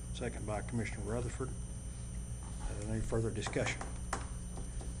 Second. Second by Commissioner Rutherford. Any further discussion?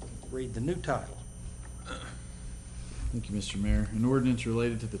 Read the new title. Thank you, Mr. Mayor. An ordinance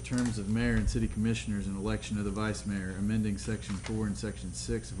related to the terms of mayor and city commissioners and election of the vice mayor, amending section 4 and section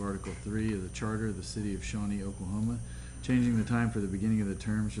 6 of Article 3 of the Charter of the City of Shawnee, Oklahoma, changing the time for the beginning of the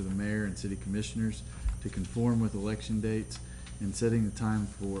terms for the mayor and city commissioners to conform with election dates, and setting the time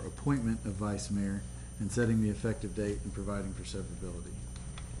for appointment of vice mayor, and setting the effective date and providing for severability.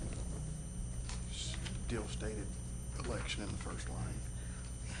 Still stated election in the first line.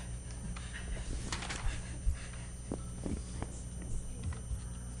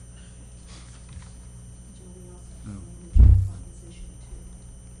 Joe, we also Oh. have language on proposition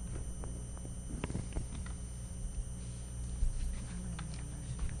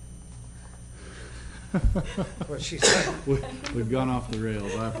 2. What'd she say? We've gone off the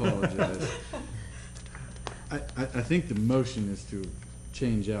rails, I apologize. I think the motion is to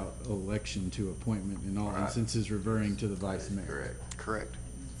change out election to appointment in all Right. instances referring to the vice mayor. Correct. Correct.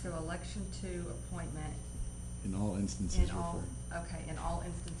 So election to appointment In all instances in all, referring, okay, in all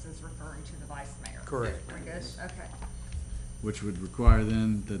instances referring to the vice mayor. Correct. We're good? Okay. which would require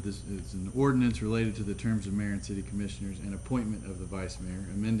then that this is an ordinance related to the terms of mayor and city commissioners and appointment of the vice mayor,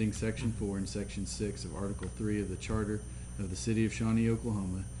 amending section 4 and section 6 of Article 3 of the Charter of the City of Shawnee,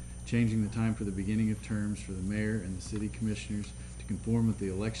 Oklahoma, changing the time for the beginning of terms for the mayor and the city commissioners to conform with the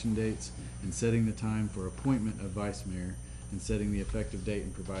election dates, and setting the time for appointment of vice mayor, and setting the effective date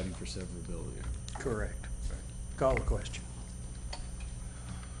and providing for severability. Correct. Call the question.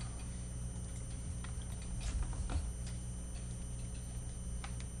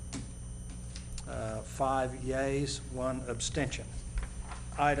 Uh, 5 yeas, 1 abstention.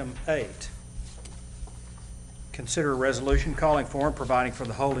 Item 8, consider a resolution calling for and providing for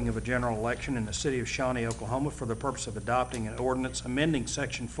the holding of a general election in the city of Shawnee, Oklahoma for the purpose of adopting an ordinance amending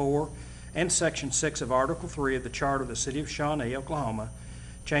Section 4 and Section 6 of Article 3 of the Charter of the city of Shawnee, Oklahoma,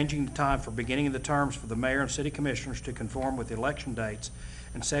 changing the time for beginning of the terms for the mayor and city commissioners to conform with the election dates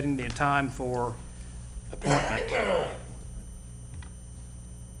and setting the time for appointment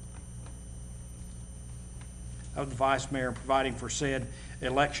of the vice mayor, and providing for said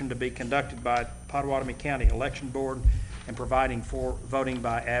election to be conducted by Pottawatomie County Election Board and providing for voting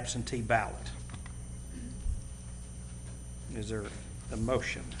by absentee ballot. Is there a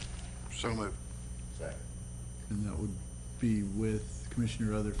motion? So moved. And that would be with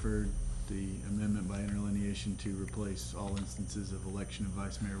Commissioner Rutherford, the amendment by interlineation to replace all instances of election of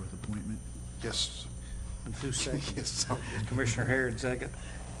vice mayor with appointment. Yes. And who's second? Yes, sorry. Commissioner Harrod, second.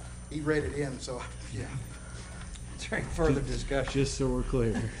 He read it in, so, yeah. Is there any further discussion? Just so we're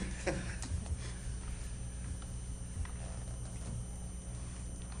clear.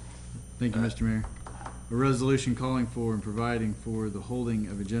 Thank you, Mr. Mayor. A resolution calling for and providing for the holding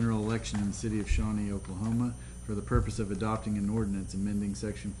of a general election in the city of Shawnee, Oklahoma, for the purpose of adopting an ordinance amending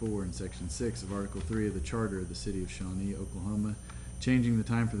Section 4 and Section 6 of Article 3 of the Charter of the city of Shawnee, Oklahoma, changing the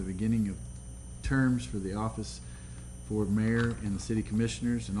time for the beginning of terms for the office for mayor and the city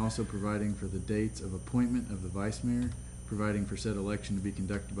commissioners, and also providing for the dates of appointment of the vice mayor, providing for said election to be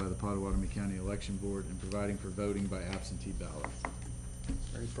conducted by the Pottawatomie County Election Board, and providing for voting by absentee ballot.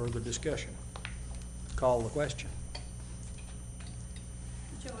 Any further discussion? Call the question.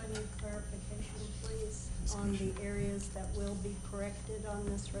 Joe, I need clarification, please, on the areas that will be corrected on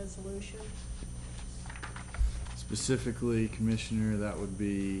this resolution. Specifically, Commissioner, that would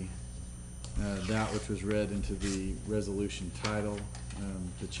be that which was read into the resolution title,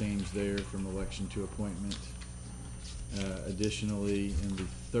 the change there from election to appointment. Additionally, in the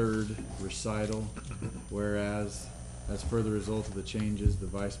third recital, whereas as per the result of the changes, the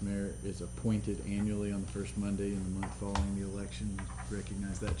vice mayor is appointed annually on the first Monday in the month following the election.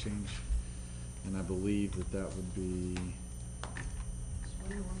 Recognize that change. And I believe that that would be, Just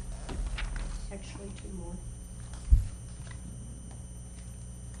one more. Actually, two more.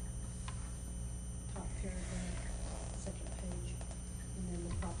 Top paragraph, second page, and then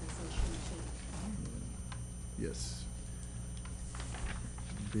the proposition two. yes.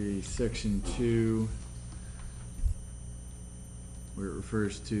 Be Section 2, where it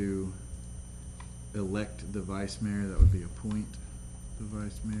refers to elect the vice mayor, that would be appoint the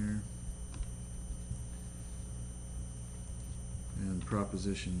vice mayor. And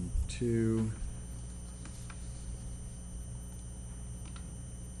Proposition 2,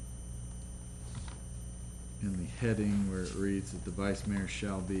 in the heading where it reads that the vice mayor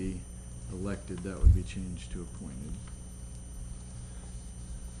shall be elected, that would be changed to appointed.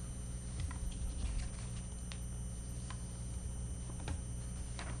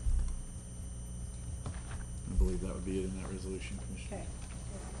 I believe that would be it in that resolution, Commissioner. Okay.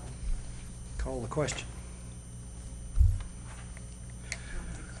 Call the question. Do you want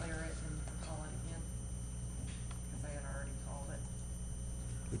me to clear it and call it again? Because I had already called it.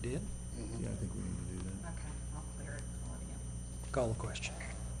 We did? Yeah, I think we need to do that. Okay, I'll clear it and call it again. Call the question.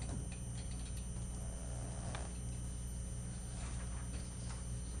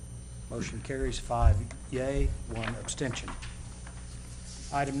 Motion carries 5 yea, 1 abstention.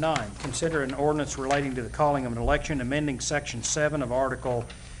 Item 9, consider an ordinance relating to the calling of an election, amending Section 7 of Article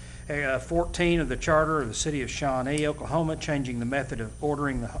 14 of the Charter of the City of Shawnee, Oklahoma, changing the method of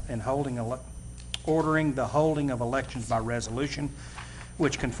ordering the holding of elections by resolution,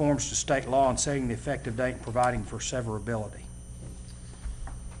 which conforms to state law, and setting the effective date and providing for severability.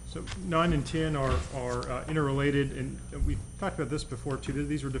 So 9 and 10 are interrelated, and we talked about this before too.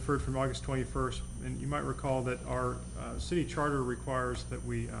 These were deferred from August 21st, and you might recall that our city charter requires that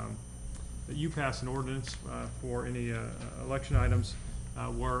that you pass an ordinance for any election items,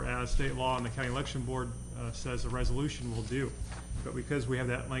 whereas state law and the county election board says a resolution will do. But because we have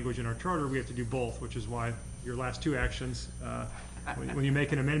that language in our charter, we have to do both, which is why your last two actions, when you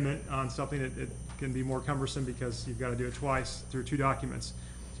make an amendment on something, it can be more cumbersome because you've got to do it twice through two documents.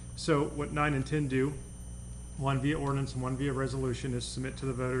 So what 9 and 10 do, one via ordinance and one via resolution, is submit to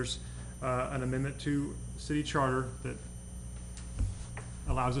the voters an amendment to city charter that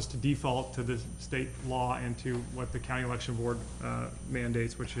allows us to default to the state law and to what the county election board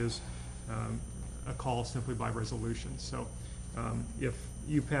mandates, which is a call simply by resolution. So if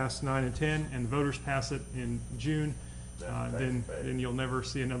you pass 9 and 10 and the voters pass it in June, then you'll never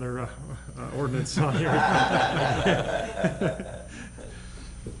see another ordinance on here.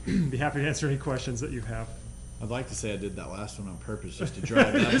 Be happy to answer any questions that you have. I'd like to say I did that last one on purpose just to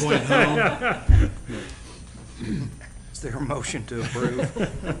drive that point home. Is there a motion to approve?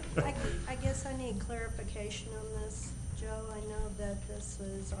 I guess I need clarification on this, Joe. I know that this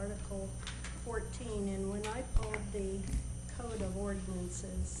is Article 14, and when I pulled the Code of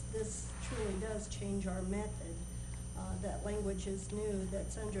Ordinances, this truly does change our method. That language is new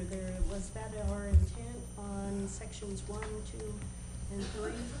that's under there. Was that our intent on sections 1, 2, and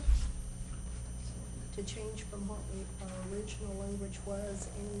 3? To change from what our original language was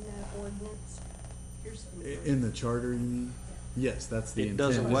in that ordinance? Here's the In the charter, you mean? Yes, that's the It intent.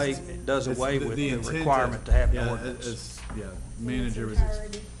 does away It's with the intent requirement to have yeah, an ordinance. Yeah, in manager its was,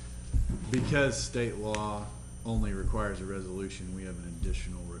 entirety? because state law only requires a resolution, we have an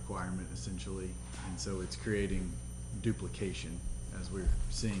additional requirement essentially. And so it's creating duplication as we're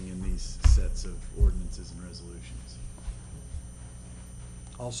seeing in these sets of ordinances and resolutions.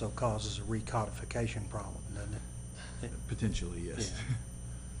 Also causes a recodification problem, doesn't it? Potentially, yes.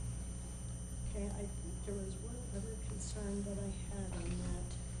 Okay, there was one other concern that I had on that,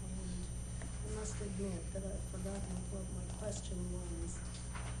 and I must admit that I've forgotten what my question was.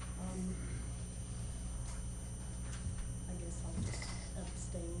 I guess I'll just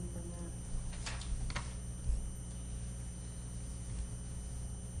abstain from that.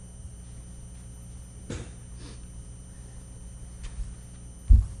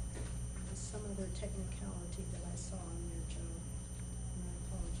 There's some other technicality that I saw in there, Joe, and I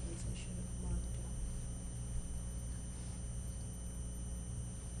apologize, I should have marked it.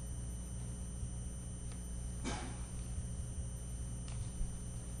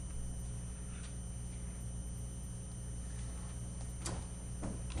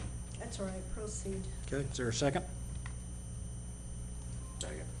 That's all right, proceed. Okay, is there a second?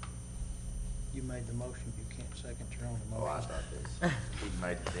 Second. You made the motion, you can't second your own Oh, I motion. thought this, he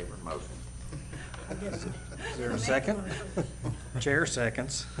made a different motion. I guess. Is there a second? Chair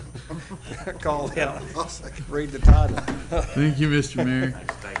seconds. Call it out. Read the title. Thank you, Mr. Mayor.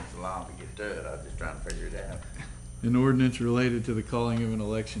 It's taking so long to get to it, I was just trying to figure it out. An ordinance related to the calling of an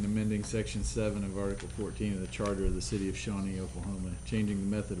election amending Section 7 of Article 14 of the Charter of the City of Shawnee, Oklahoma, changing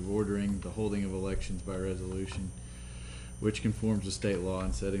the method of ordering the holding of elections by resolution, which conforms to state law,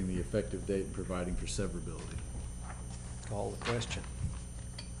 and setting the effective date and providing for severability. Call the question.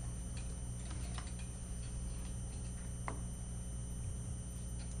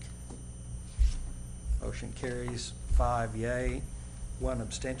 Motion carries 5 yea, 1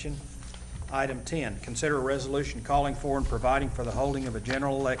 abstention. Item 10, consider a resolution calling for and providing for the holding of a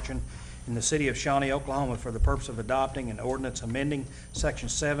general election in the city of Shawnee, Oklahoma for the purpose of adopting an ordinance amending Section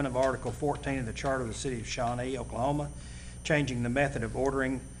 7 of Article 14 of the Charter of the City of Shawnee, Oklahoma, changing the method of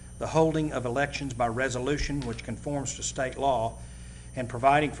ordering the holding of elections by resolution which conforms to state law, and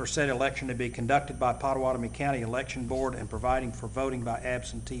providing for said election to be conducted by Pottawatomie County Election Board, and providing for voting by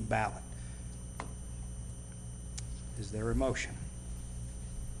absentee ballot. Is there a motion?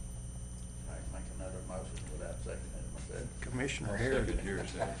 I can make another motion without seconding it myself. Commissioner I'll Harris second yours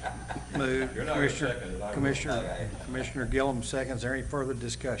then. moved. You're not gonna second it, I will. Commissioner Gillum seconds. Is there any further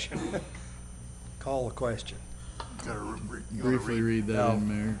discussion? Call the question. Briefly read that No. in,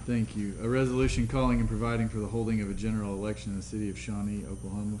 Mayor. Thank you. A resolution calling and providing for the holding of a general election in the city of Shawnee,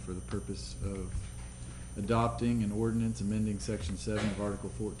 Oklahoma for the purpose of adopting an ordinance amending Section 7 of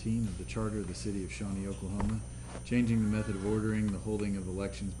Article 14 of the Charter of the City of Shawnee, Oklahoma, changing the method of ordering the holding of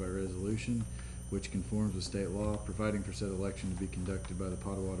elections by resolution, which conforms with state law, providing for said election to be conducted by the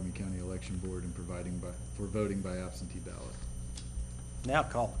Pottawatomie County Election Board, and providing for voting by absentee ballot. Now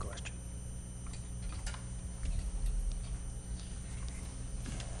call the question.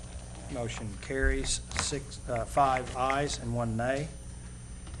 Motion carries 5 ayes and 1 nay.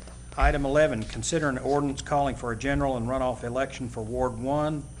 Item 11, consider an ordinance calling for a general and runoff election for Ward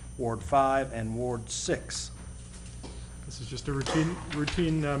 1, Ward 5, and Ward 6. This is just a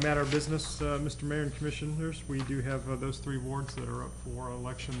routine matter of business, Mr. Mayor and Commissioners. We do have those 3 wards that are up for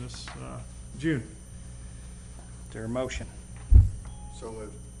election this June. Is there a motion? So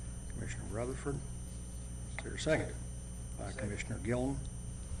moved. Commissioner Rutherford. Is there a second? By Commissioner Gillum.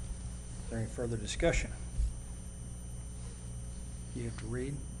 Is there any further discussion? You have to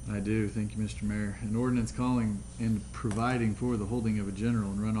read. I do. Thank you, Mr. Mayor. An ordinance calling and providing for the holding of a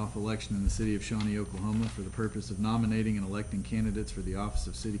general and runoff election in the city of Shawnee, Oklahoma for the purpose of nominating and electing candidates for the office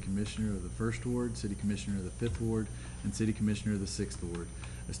of City Commissioner of the 1st Ward, City Commissioner of the 5th Ward, and City Commissioner of the 6th Ward,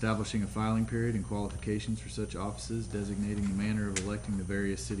 establishing a filing period and qualifications for such offices, designating the manner of electing the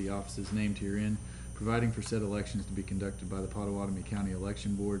various city offices named herein, providing for said elections to be conducted by the Pottawatomie County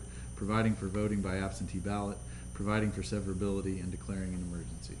Election Board, providing for voting by absentee ballot, providing for severability, and declaring an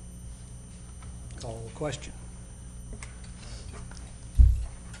emergency. Call the question.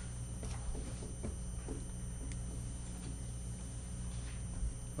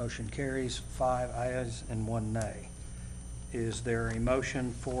 Motion carries 5 ayes and 1 nay. Is there a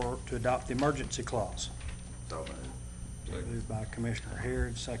motion to adopt the emergency clause? So moved. Moved by Commissioner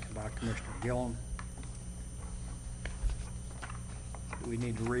Harrod, second by Commissioner Gillum. Do we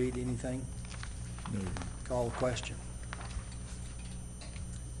need to read anything? No. Call the question.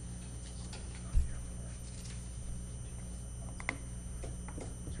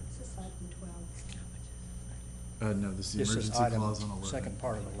 This is item 12. No, this is the This is emergency item, clause on 11. second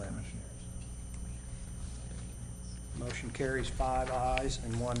part of 11. Motion carries 5 ayes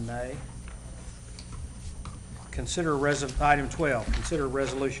and 1 nay. Item 12, consider a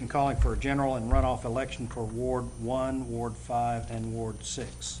resolution calling for a general and runoff election for Ward 1, Ward 5, and Ward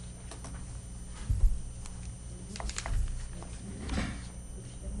 6.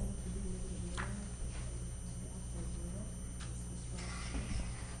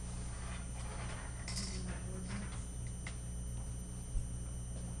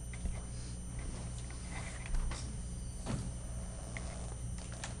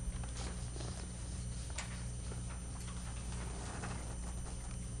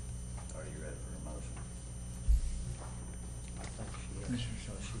 Are you ready for a motion? Commissioner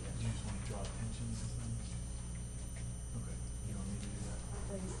Shaw, do you just want to draw attention to something? Okay, you don't need to do that?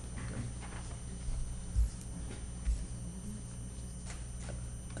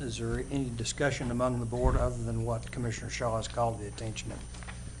 Okay. Is there any discussion among the board other than what Commissioner Shaw has called to the attention of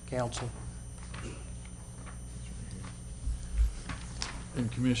council? And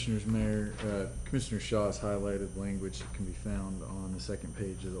Commissioners, Mayor, Commissioner Shaw has highlighted language that can be found on the second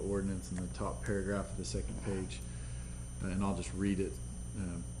page of the ordinance in the top paragraph of the second page. And I'll just read it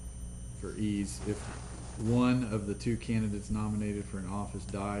for ease. If one of the two candidates nominated for an office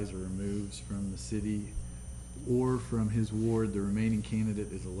dies or removes from the city or from his ward, the remaining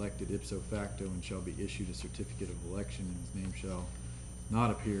candidate is elected ipso facto and shall be issued a certificate of election, and his name shall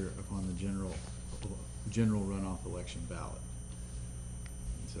not appear upon the general runoff election ballot.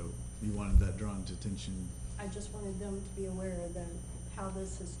 So you wanted that drawn to attention? I just wanted them to be aware that how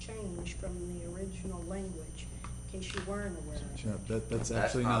this has changed from the original language, in case you weren't aware of it. Yeah, that's That's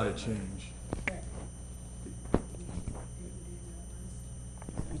actually not not a in there. change. Correct.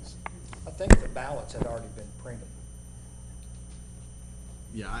 I think the ballots had already been printed.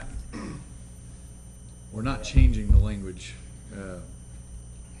 Yeah, we're not changing the language. I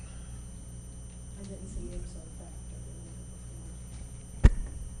didn't see ipso facto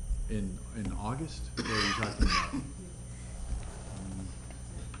In August? What are you talking about?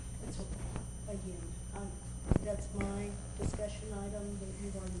 It's okay. Again, that's my discussion item, but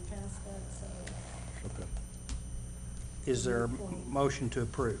you've already passed that, so. Okay. Is there a motion to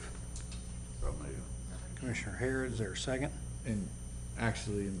approve? So moved. Commissioner Harrod, is there a second? And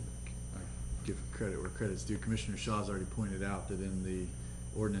actually, and I give credit where credit's due, Commissioner Shaw's already pointed out that in the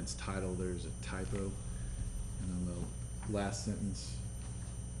ordinance title, there's a typo. And on the last sentence,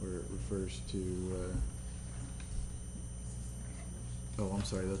 where it refers to, oh, I'm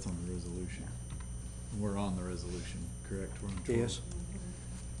sorry, that's on the resolution. We're on the resolution, correct? We're on 12. Yes.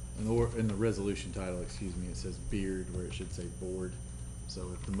 In the resolution title, excuse me, it says beard where it should say board.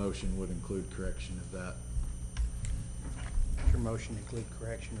 So if the motion would include correction of that. Does your motion include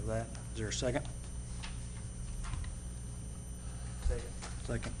correction of that? Is there a second?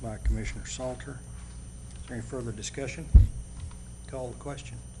 Second by Commissioner Salter. Is there any further discussion? Call the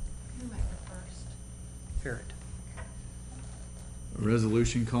question. Who might go first? Harrod. A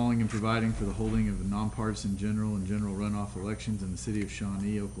resolution calling and providing for the holding of a nonpartisan general and general runoff elections in the city of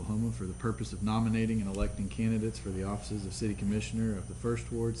Shawnee, Oklahoma, for the purpose of nominating and electing candidates for the offices of City Commissioner of the 1st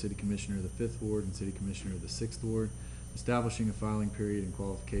Ward, City Commissioner of the 5th Ward, and City Commissioner of the 6th Ward, establishing a filing period and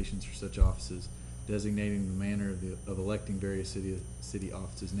qualifications for such offices, designating the manner of electing various city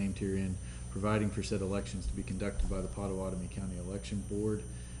offices named herein, providing for said elections to be conducted by the Pottawatomie County Election Board,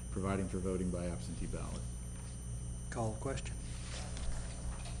 providing for voting by absentee ballot. Call the question.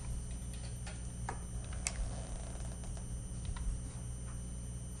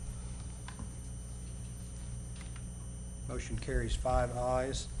 Motion carries 5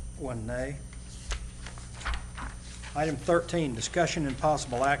 ayes, 1 nay. Item 13, discussion and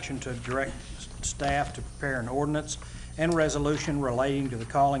possible action to direct staff to prepare an ordinance and resolution relating to the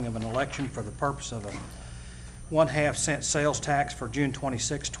calling of an election for the purpose of a 1/2 cent sales tax for June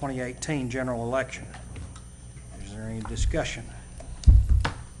 26, 2018 general election. Is there any discussion?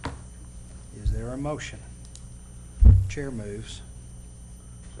 Is there a motion? Chair moves.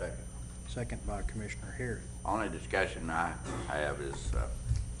 Second. Second by Commissioner Harrod. Only discussion I have is,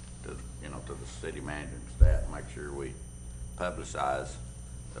 to the city manager and staff, make sure we publicize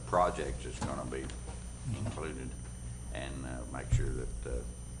the project that's gonna be included, and make sure that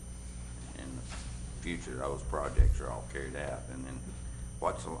future those projects are all carried out. And then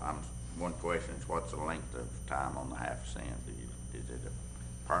one question is, what's the length of time on the half cent? Is it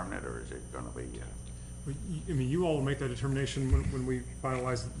a permanent, or is it gonna be, I mean, you all will make that determination when we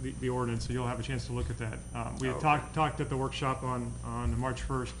finalize the ordinance, so you'll have a chance to look at that. We had Okay. talked at the workshop on March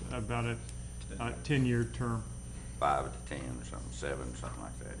 1st about a 10-year term. 5 to 10 or something, 7, something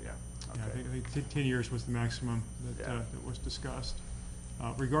like that, yeah? Yeah, Okay. I think 10 years was the maximum that, Yeah. that was discussed.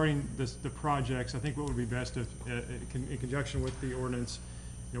 Regarding the projects, I think what would be best if, in conjunction with the ordinance,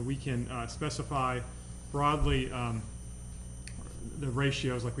 we can specify broadly the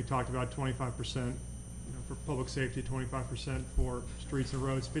ratios, like we talked about, 25% for public safety, 25% for streets and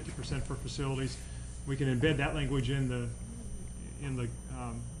roads, 50% for facilities. We can embed that language in the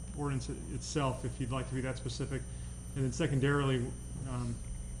ordinance itself if you'd like to be that specific. And then secondarily,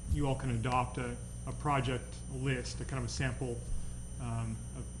 you all can adopt a project list, a kind of a sample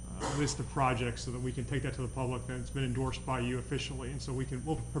a list of projects, so that we can take that to the public, and it's been endorsed by you officially. And so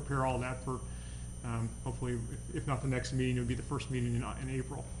we'll prepare all that for hopefully, if not the next meeting, it would be the first meeting in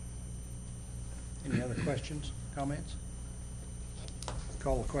April. Any other questions, comments?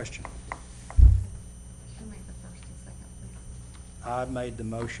 Call the question. Who made the first and second, please? I made the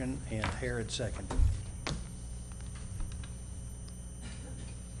motion and Herod seconded.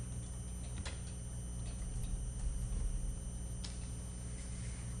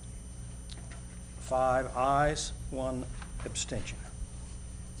 Five ayes, 1 abstention.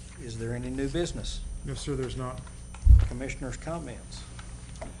 Is there any new business? No, sir, there's not. Commissioners' comments?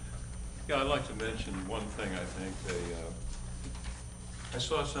 Yeah, I'd like to mention one thing. I think I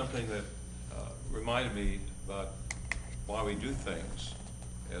saw something that reminded me about why we do things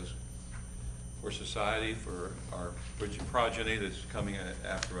as for society, for our progeny that's coming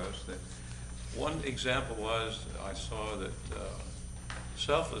after us. That one example was, I saw that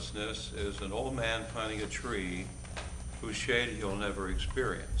selflessness is an old man planting a tree whose shade he'll never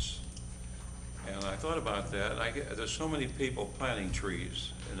experience. And I thought about that, and there's so many people planting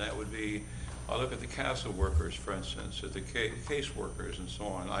trees, and that would be, I look at the CASA workers, for instance, at the case workers and so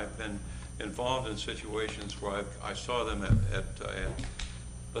on. I've been involved in situations where I saw them at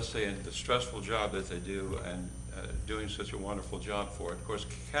let's say, the stressful job that they do, and doing such a wonderful job for it. Of course,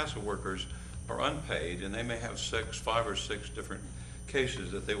 CASA workers are unpaid, and they may have 5 or 6 different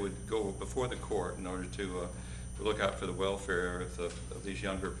cases that they would go before the court in order to look out for the welfare of these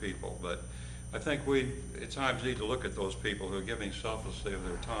younger people. But I think we at times need to look at those people who are giving selflessly of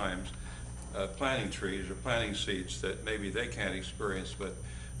their times, planting trees or planting seeds that maybe they can't experience, but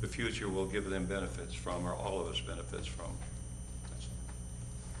the future will give them benefits from, or all of us benefits from.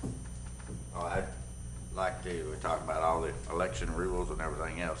 Oh, I'd like to talk about all the election rules and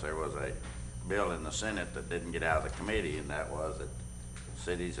everything else. There was a bill in the Senate that didn't get out of the committee, and that was that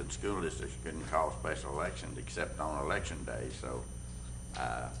cities and school districts couldn't call special elections except on election day. So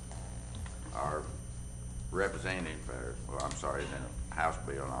our representative, the House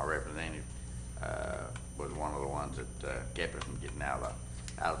bill, and our representative was one of the ones that kept us from getting out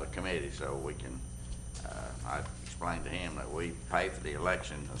of the committee. So we can, I explained to him that we pay for the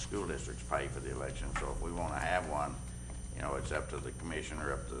election, the school districts pay for the election. So if we want to have one, it's up to the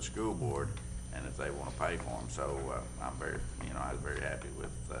commissioner, up to the school board, and if they want to pay for them. So I was very happy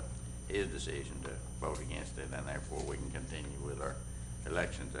with his decision to vote against it, and therefore we can continue with our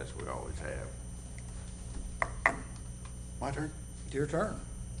elections as we always have. My turn? Your turn.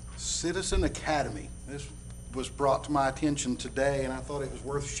 Citizen Academy. This was brought to my attention today, and I thought it was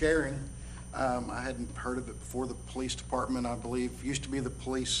worth sharing. I hadn't heard of it before. The police department, I believe, used to be the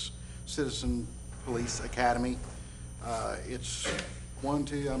Citizen Police Academy. It's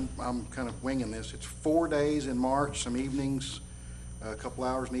I'm kind of winging this. It's 4 days in March, some evenings, a couple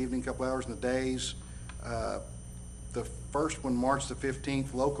hours in the evening, a couple hours in the days. The first one, March the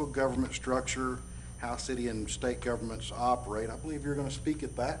 15th, local government structure, how city and state governments operate. I believe you're going to speak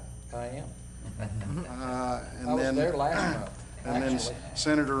at that. I am. I was there last month. And then actually.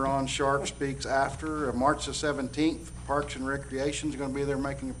 Senator Ron Sharp speaks after. March the 17th, Parks and Recreation is going to be there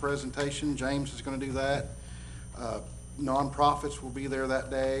making a presentation. James is going to do that. Nonprofits will be there that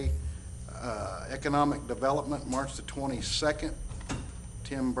day. Economic Development, March the 22nd.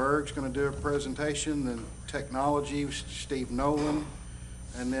 Tim Berg's going to do a presentation. Then Technology, Steve Nolan.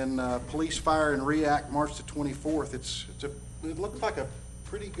 And then Police, Fire, and React, March the 24th. It looks like a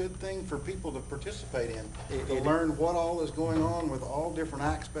pretty good thing for people to participate in, to learn what all is going on with all different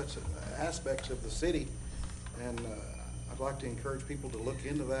aspects of the city. And I'd like to encourage people to look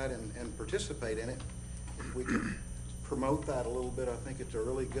into that and participate in it. If we can promote that a little bit, I think it's a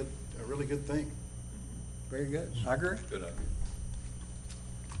really good thing. Very good. I agree. Good idea.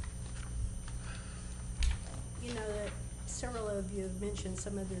 You know, that several of you have mentioned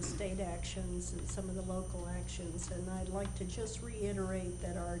some of the state actions and some of the local actions, and I'd like to just reiterate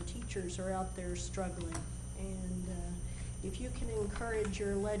that our teachers are out there struggling. And if you can encourage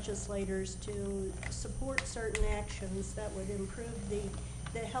your legislators to support certain actions that would improve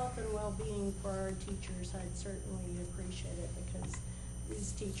the health and well-being for our teachers, I'd certainly appreciate it, because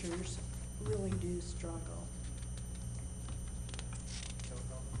these teachers really do struggle.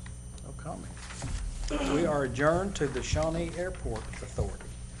 No comment. We are adjourned to the Shawnee Airport Authority.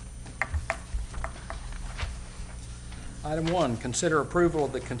 Item 1, consider approval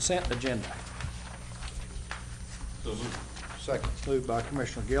of the consent agenda. So moved. Second. Moved by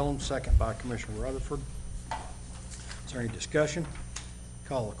Commissioner Gillum, second by Commissioner Rutherford. Is there any discussion?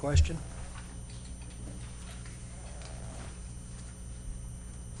 Call the question.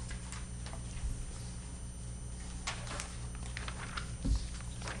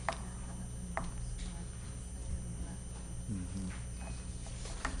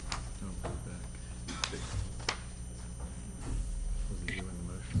 Don't go back. Was he doing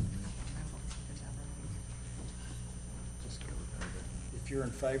the motion? Just go with that. If you're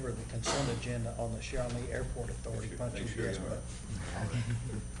in favor of the consent agenda on the Shawnee Airport Authority, punch Make your sure yes you are.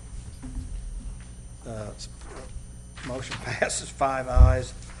 button. Motion passes 5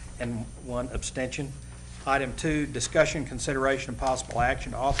 ayes and 1 abstention. Item 2, discussion, consideration, and possible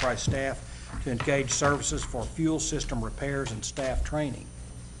action to authorize staff to engage services for fuel system repairs and staff training.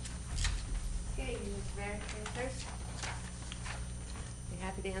 Good evening, Mr. Mayor, Commissioners. Be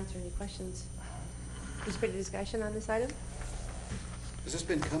happy to answer any questions. Is there any discussion on this item? Has this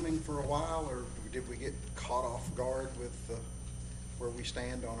been coming for a while, or did we get caught off guard with where we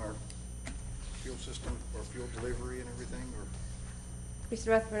stand on our fuel system or fuel delivery and everything, or? Mr.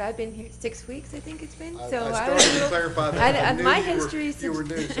 Rutherford, I've been here 6 weeks, I think it's been. I So started was a to little- clarify that. I knew my you were- history You were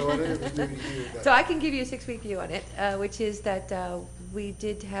new, so I knew it was new to you. but- So I can give you a 6-week view on it, which is that we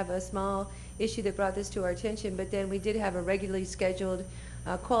did have a small issue that brought this to our attention, but then we did have a regularly scheduled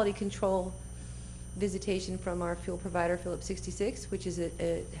quality control visitation from our fuel provider, Phillips 66, which is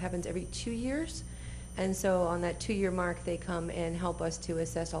it happens every 2 years. And so on that 2-year mark, they come and help us to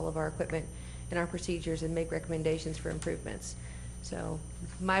assess all of our equipment and our procedures and make recommendations for improvements. So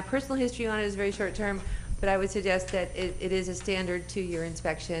my personal history on it is very short term, but I would suggest that it is a standard 2-year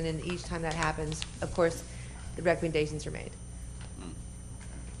inspection, and each time that happens, of course, the recommendations are made.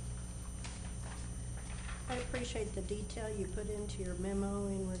 I appreciate the detail you put into your memo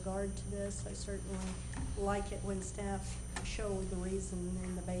in regard to this. I certainly like it when staff show the reason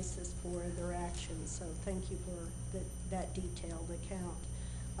and the basis for their actions, so thank you for that detailed account.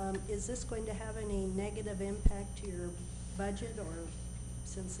 Is this going to have any negative impact to your budget, or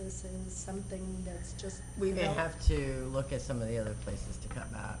since this is something that's just? We may have to look at some of the other places to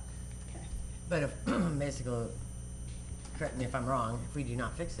cut back. Okay. But if, basically, correct me if I'm wrong, if we do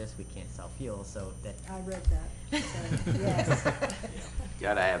not fix this, we can't sell fuel, so that. I read that, so, yes.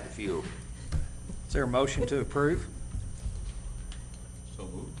 Gotta have the fuel. Is there a motion to approve? So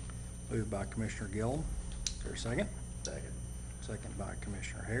moved. Moved by Commissioner Gillum. Is there a second? Second. Second by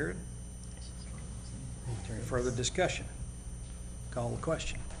Commissioner Harrod. Is there any further discussion? Call the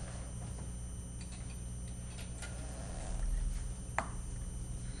question.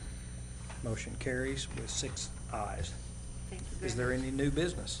 Motion carries with 6 ayes. Thank you very Is there much. any new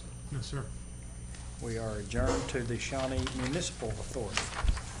business? No, sir. We are adjourned to the Shawnee Municipal Authority.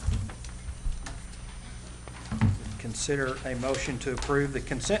 Consider a motion to approve the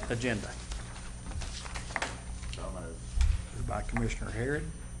consent agenda. So moved. Moved by Commissioner Harrod.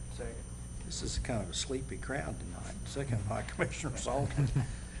 Second. This is kind of a sleepy crowd tonight. Second by Commissioner Salton.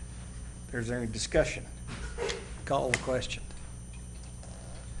 Is there any discussion? Call the question.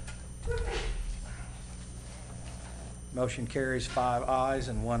 Motion carries 5 ayes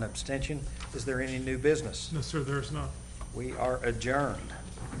and 1 abstention. Is there any new business? No, sir, there is not. We are adjourned.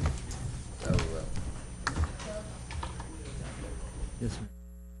 So, Yes, sir.